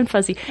all warm and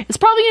fuzzy. It's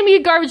probably gonna be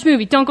a garbage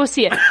movie. Don't go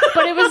see it.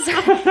 But it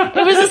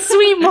was a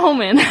sweet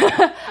moment.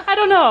 I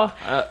don't know.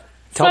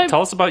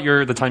 Tell us about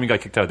the time you got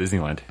kicked out of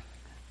Disneyland.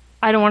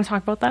 I don't want to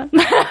talk about that.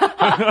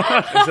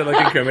 Is it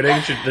like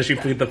incriminating? Does she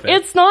plead the fifth?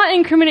 It's not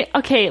incriminating.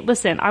 Okay,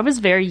 listen, I was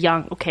very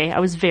young. Okay, I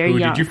was very Who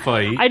young. did you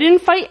fight? I didn't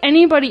fight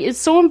anybody. It's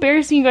so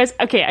embarrassing, you guys.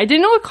 Okay, I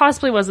didn't know what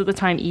cosplay was at the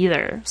time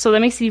either, so that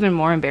makes it even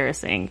more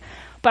embarrassing.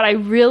 But I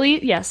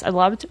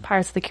loved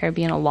Pirates of the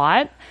Caribbean a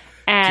lot.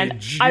 And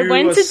Did I you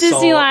went to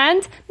assault-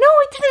 Disneyland. No,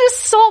 I didn't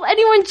assault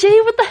anyone,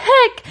 Jay. What the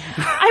heck?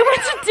 I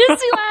went to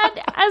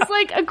Disneyland as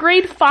like a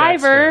grade fiver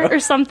Sparrow. or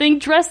something,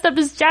 dressed up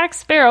as Jack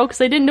Sparrow, because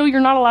I didn't know you're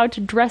not allowed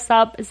to dress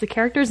up as the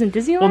characters in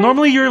Disneyland. Well,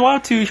 normally you're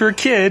allowed to if you're a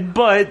kid,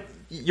 but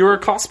you're a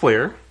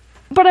cosplayer.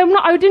 But I'm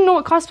not. I didn't know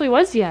what cosplay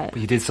was yet.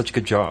 You did such a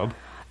good job.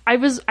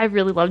 I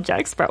really loved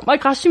Jack Sparrow. My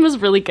costume was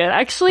really good,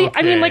 actually.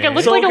 I mean, like, I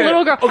looked So, like okay, a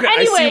little girl. okay,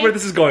 anyway, I see where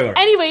this is going.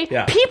 Anyway,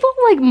 Yeah. people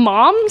like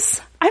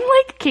moms. I'm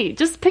like, okay,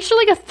 just picture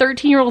like a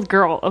 13-year-old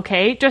girl,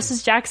 okay, dressed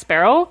as Jack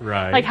Sparrow.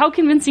 Right. Like, how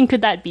convincing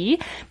could that be?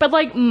 But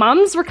like,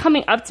 moms were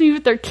coming up to me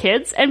with their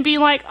kids and being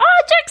like,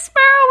 "Oh, Jack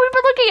Sparrow, we've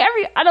been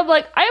looking and I'm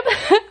like, I'm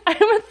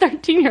a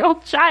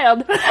 13-year-old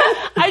child.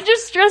 I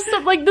just dressed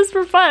up like this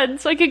for fun,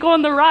 so I could go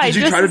on the ride. Did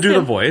you just try to as do the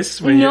good.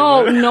 voice?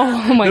 No,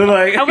 oh my They're god,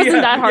 like, I wasn't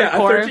yeah, that Yeah, a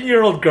hardcore.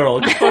 13-year-old girl.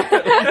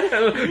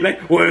 Like,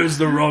 where's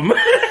the rum?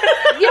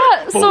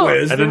 Yeah, so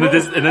Where's And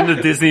then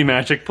the Disney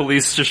Magic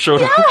Police just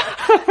showed up.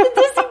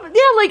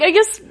 yeah, like I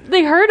guess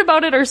they heard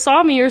about it or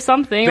saw me or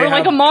something, They or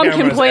like have a mom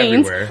cameras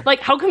complained, everywhere. like,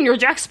 how come your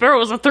Jack Sparrow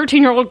was a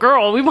 13-year-old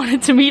girl? We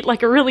wanted to meet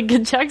like a really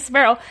good Jack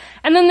Sparrow.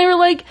 And then they were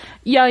like,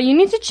 yeah, you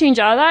need to change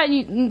out of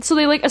that. So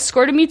they like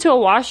escorted me to a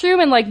washroom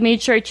and like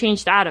made sure I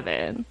changed out of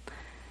it.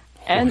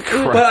 And it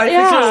was- But I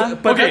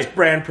think yeah. that's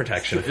brand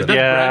protection for them. That's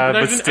Yeah, brand but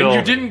protection, still.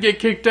 And you didn't get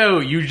kicked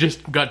out. You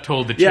just got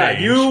told to change. Yeah,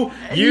 you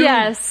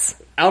Yes.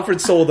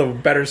 Alfred sold a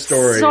better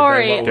story.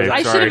 Sorry, than what was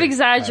I sorry. should have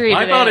exaggerated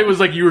I thought it was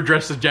like you were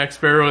dressed as Jack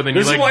Sparrow and then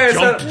This you is why I like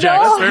said- jumped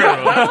Jack No.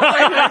 Sparrow.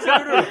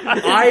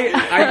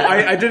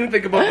 I didn't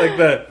think about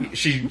like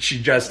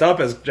she dressed up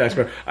as Jack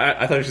Sparrow.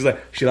 I thought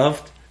she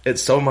loved it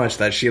so much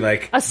that she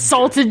like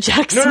assaulted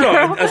Jack no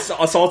Sparrow.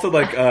 assaulted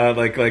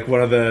like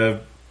one of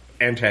the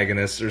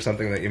antagonists or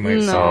something that you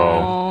might say.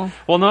 No.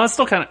 Well, no, that's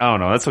still kind of. I don't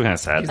know. That's still kind of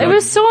sad. It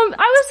was so. I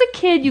was a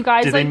kid, you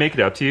guys. Did like, they make it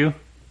up to you?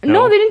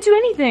 No, they didn't do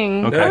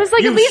anything. Okay. I was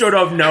like, you at least should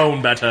have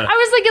known better. I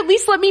was like, at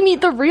least let me meet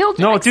the real Jack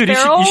No, dude,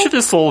 Sparrow. you should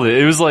have sold it.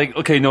 It was like,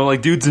 okay, no,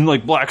 like dudes in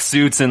like black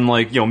suits and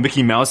like,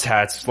 Mickey Mouse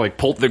hats like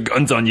pulled their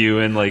guns on you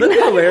and like. That's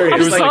hilarious.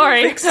 I'm Like,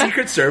 sorry. like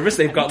Secret Service,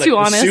 they've got like Too the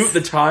honest. suit,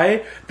 the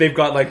tie, they've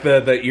got like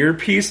the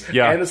earpiece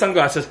Yeah. and the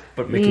sunglasses,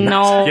 but Mickey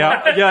Mouse. No,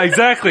 Yeah,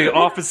 exactly.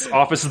 Office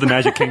of the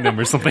Magic Kingdom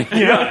or something.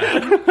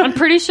 Yeah. I'm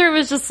pretty sure it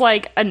was just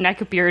like a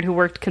neckbeard who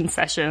worked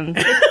concessions.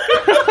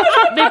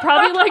 They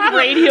probably like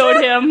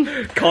radioed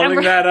him. Calling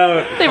And that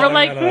out. They were Calling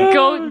like, that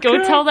out.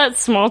 go tell that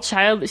small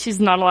child that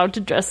she's not allowed to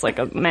dress like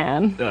a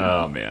man.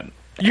 Oh man.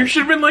 You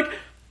should have been like,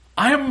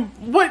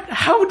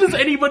 how does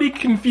anybody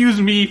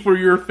confuse me for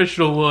your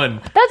official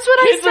one? That's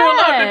what Kids are allowed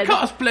I to said.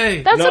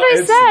 cosplay. That's what I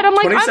it's- said. I'm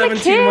like, I'm a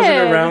 2017 kid.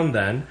 wasn't around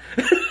then.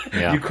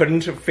 Yeah. You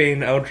couldn't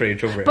feign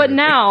outrage over it. But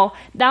now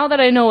that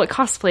I know what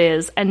cosplay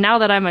is, and now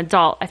that I'm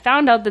adult, I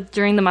found out that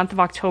during the month of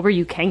October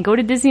you can go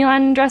to Disneyland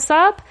and dress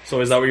up.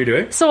 So is that what you're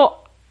doing? So,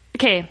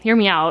 okay, hear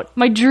me out.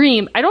 My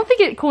dream, I don't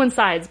think it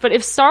coincides, but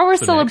if Star Wars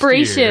So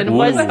Celebration next year.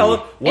 was What the hell?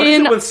 What is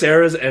in... it with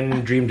Sarah's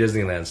and Dream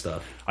Disneyland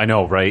stuff? I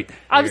know, right?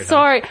 I'm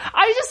sorry.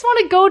 I just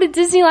want to go to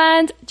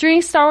Disneyland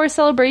during Star Wars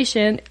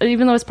Celebration,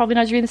 even though it's probably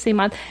not during the same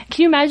month.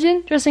 Can you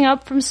imagine dressing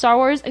up from Star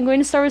Wars and going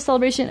to Star Wars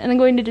Celebration and then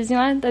going to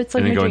Disneyland? That's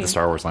like And then my going dream. to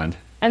Star Wars Land.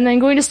 And then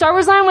going to Star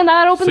Wars Land when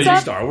that opens So up.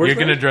 Star Wars You're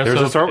gonna land? dress There's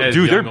up a Star Wars. as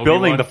Dude, they're young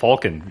building Obi-Wan? the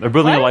Falcon. They're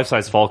building a What?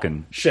 life-size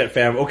Falcon. Shit,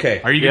 fam.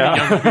 Okay. Are you Yeah.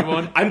 gonna be young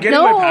Obi-Wan? I'm getting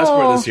No, my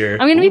passport this year.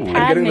 I'm gonna be I'm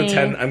Padme.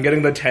 getting I'm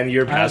getting the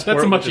 10-year passport.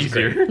 That's much which is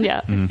great. easier.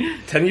 Yeah.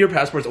 10-year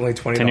passport's only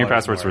 $20. 10-year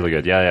passport's really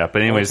good. Yeah.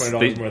 But anyways,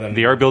 $20 more than-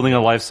 they are building a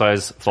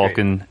life-size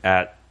Falcon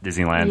at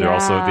Disneyland. They're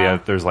also Yeah.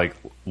 there's like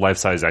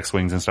life-size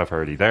X-wings and stuff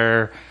already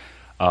there.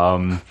 The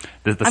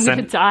I'm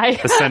gonna die.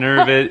 the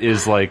center of it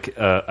is like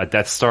a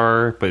Death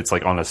Star, but it's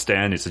like on a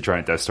stand. It's a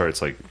giant Death Star.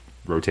 It's like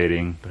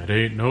rotating. That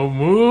ain't no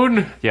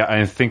moon. Yeah,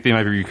 I think they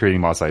might be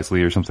recreating Mos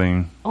Eisley or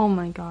something. Oh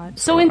my god.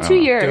 So in 2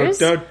 years,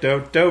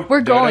 We're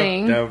we're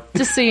going.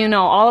 Just so you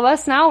know, all of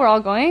us now, we're all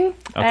going.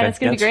 And it's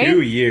gonna be great.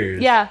 2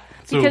 years. Yeah.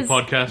 So Because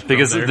podcast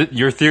Because from there.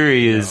 your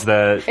theory is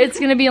that it's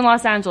gonna be in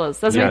Los Angeles.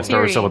 That's my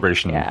Star Wars theory.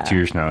 Celebration Yeah. 2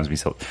 years from now is be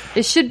so.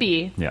 It should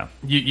be. Yeah.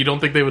 you don't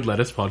think they would let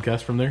us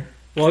podcast from there?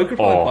 Well, we could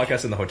probably Oh.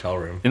 podcast in the hotel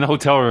room. In the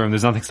hotel room,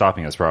 there's nothing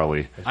stopping us,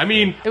 probably. I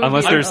mean, It would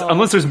Unless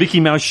be- there's Mickey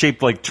Mouse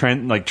shaped like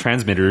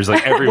transmitters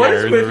like What everywhere.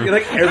 is in the with, room.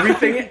 like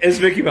everything is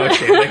Mickey Mouse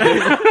shaped,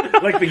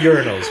 like the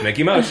urinals,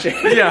 Mickey Mouse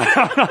shaped. Yeah,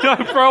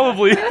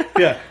 probably.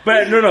 Yeah,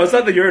 but no, it's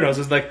not the urinals.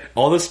 It's like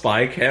all the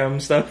spy cam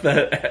stuff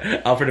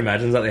that Alfred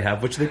imagines that they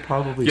have, which they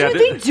probably Yeah, do.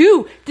 They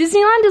do.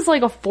 Disneyland is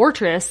like a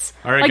fortress.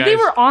 all right, like guys, they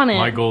were on it.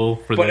 My goal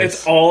for But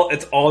this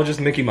it's all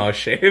just Mickey Mouse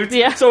shaped.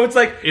 Yeah. So it's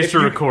like is if to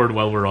you- record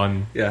while we're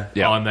on Yeah.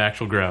 on the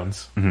actual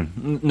grounds.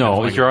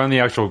 No, if you're on the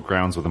actual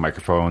grounds with a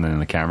microphone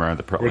and the camera,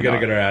 We're gonna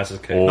get our asses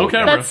kicked. Oh. No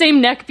camera. That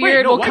same neck beard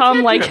Wait, no, will why come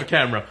can't like you have a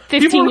camera.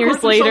 15 People years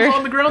record themselves later.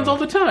 on the grounds all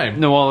the time.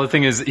 No, well, the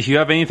thing is, if you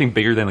have anything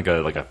bigger than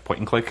like a point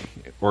and click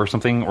or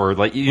something, or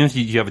like even if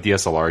you have a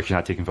DSLR, if you're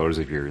not taking photos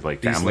of your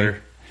like family. Diesler.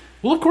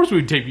 Well, of course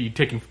we'd be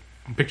taking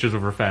pictures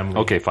of our family.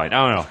 Okay, fine.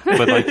 I don't know,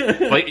 but like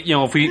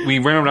if we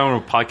ran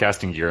around with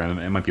podcasting gear,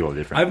 it might be a little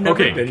different. I've never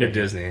Okay, been to okay.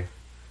 Disney.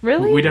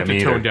 really. We'd have Me to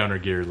neither. tone down our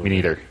gear a little Me bit.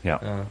 neither.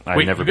 Yeah, I've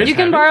Wait, never you been. guys You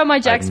can have borrow my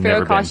Jack I've Sparrow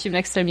never been. costume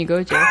next time you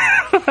go, Joe.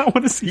 I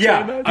want to see.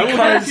 Yeah, I would because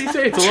actually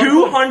say it's a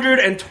lot of fun.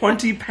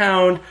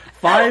 220-pound,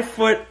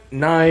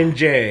 5'9"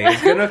 Jay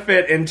is gonna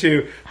fit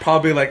into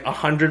probably like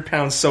 100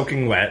 pounds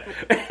soaking wet.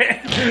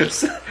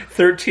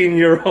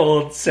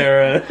 13-year-old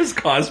Sarah's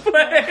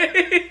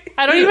cosplay.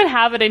 I don't even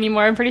have it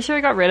anymore. I'm pretty sure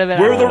I got rid of it.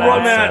 Where the after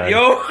rum that. at,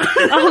 yo?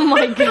 Oh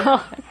my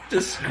god.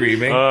 Just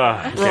screaming.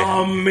 Okay.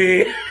 Rum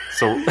me.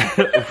 So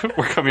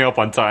we're coming up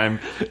on time.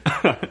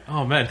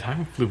 Oh man,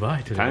 time flew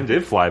by today. Time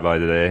did fly by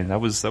today. That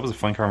was a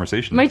fun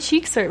conversation. My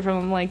cheeks hurt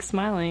from like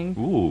smiling.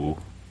 Ooh,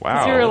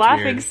 wow. You were that's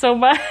laughing weird. so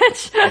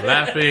much.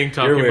 Laughing,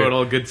 talking You're weird. about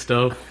all good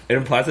stuff. It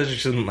implies that she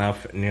shouldn't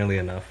laugh nearly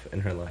enough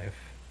in her life.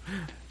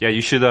 Yeah,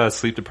 you should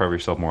sleep deprive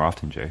yourself more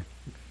often, Jay.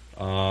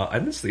 I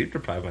didn't sleep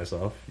deprive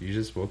myself. You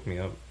just woke me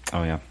up.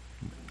 Oh yeah.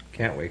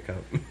 Can't wake up.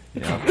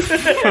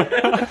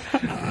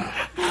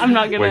 I'm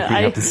not gonna. Wake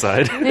me up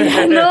inside.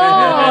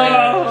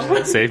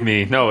 No. Save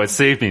me. No, it's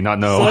save me, not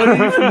no.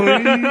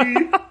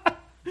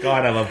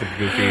 God, I love the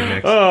goofy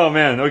mix. Oh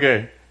man.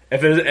 Okay.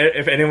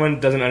 If anyone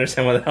doesn't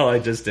understand what the hell I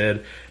just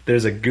did,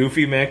 there's a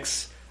goofy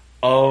mix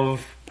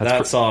of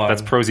that song.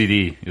 That's Pro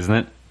ZD, isn't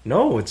it?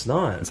 No, it's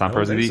not. It's not I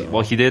Pro don't think ZD. so.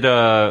 Well, he did.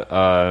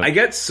 I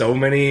get so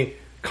many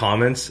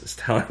comments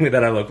telling me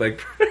that I look like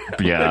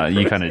Yeah,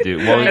 you kind of do.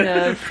 Well, Kind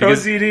of. Pro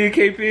because ZD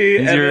KP.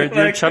 and you're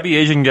then, a chubby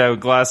Asian guy with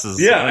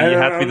glasses. Yeah, you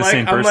and have to be I'm the like,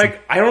 same I'm person.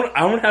 like, I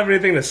don't have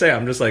anything to say.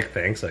 I'm just like,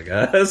 thanks, I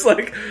guess.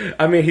 Like,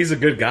 I mean, he's a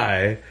good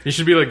guy. You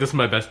should be like, this is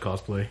my best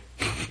cosplay.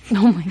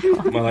 Oh my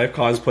god. My life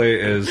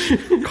cosplay is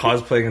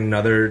cosplaying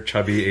another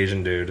chubby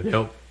Asian dude.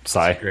 Yep.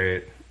 Sigh.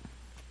 Great.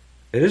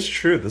 It is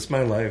true. This is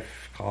my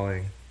life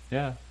calling.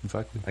 Yeah,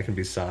 exactly. I can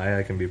be Psy.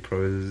 I can be Pro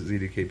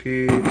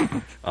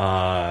ZDKP.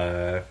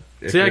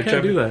 If See, I you're can't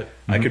chubby, do that.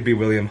 I could be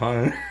William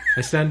Hung.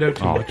 I stand out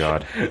too Oh much.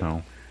 god,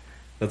 no.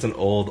 That's an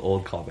old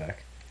callback.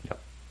 Yep.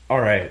 All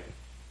right.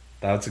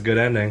 That's a good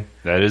ending.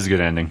 That is a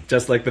good ending.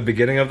 Just like the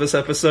beginning of this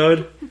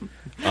episode.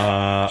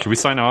 Should we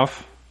sign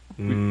off?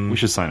 We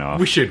should sign off.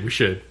 We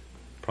should.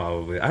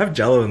 Probably. I have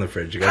Jello in the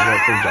fridge. You guys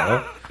want some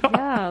Jello?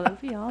 Yeah,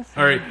 that'd be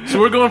awesome. All right, so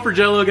we're going for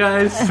Jello,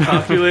 guys.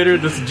 Talk to you later.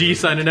 This is G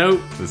signing out.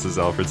 This is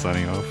Alfred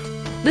signing off.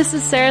 This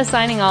is Sarah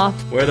signing off.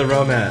 Where the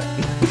rum at?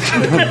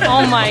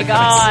 Oh my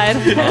god.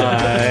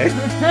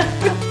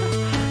 Bye.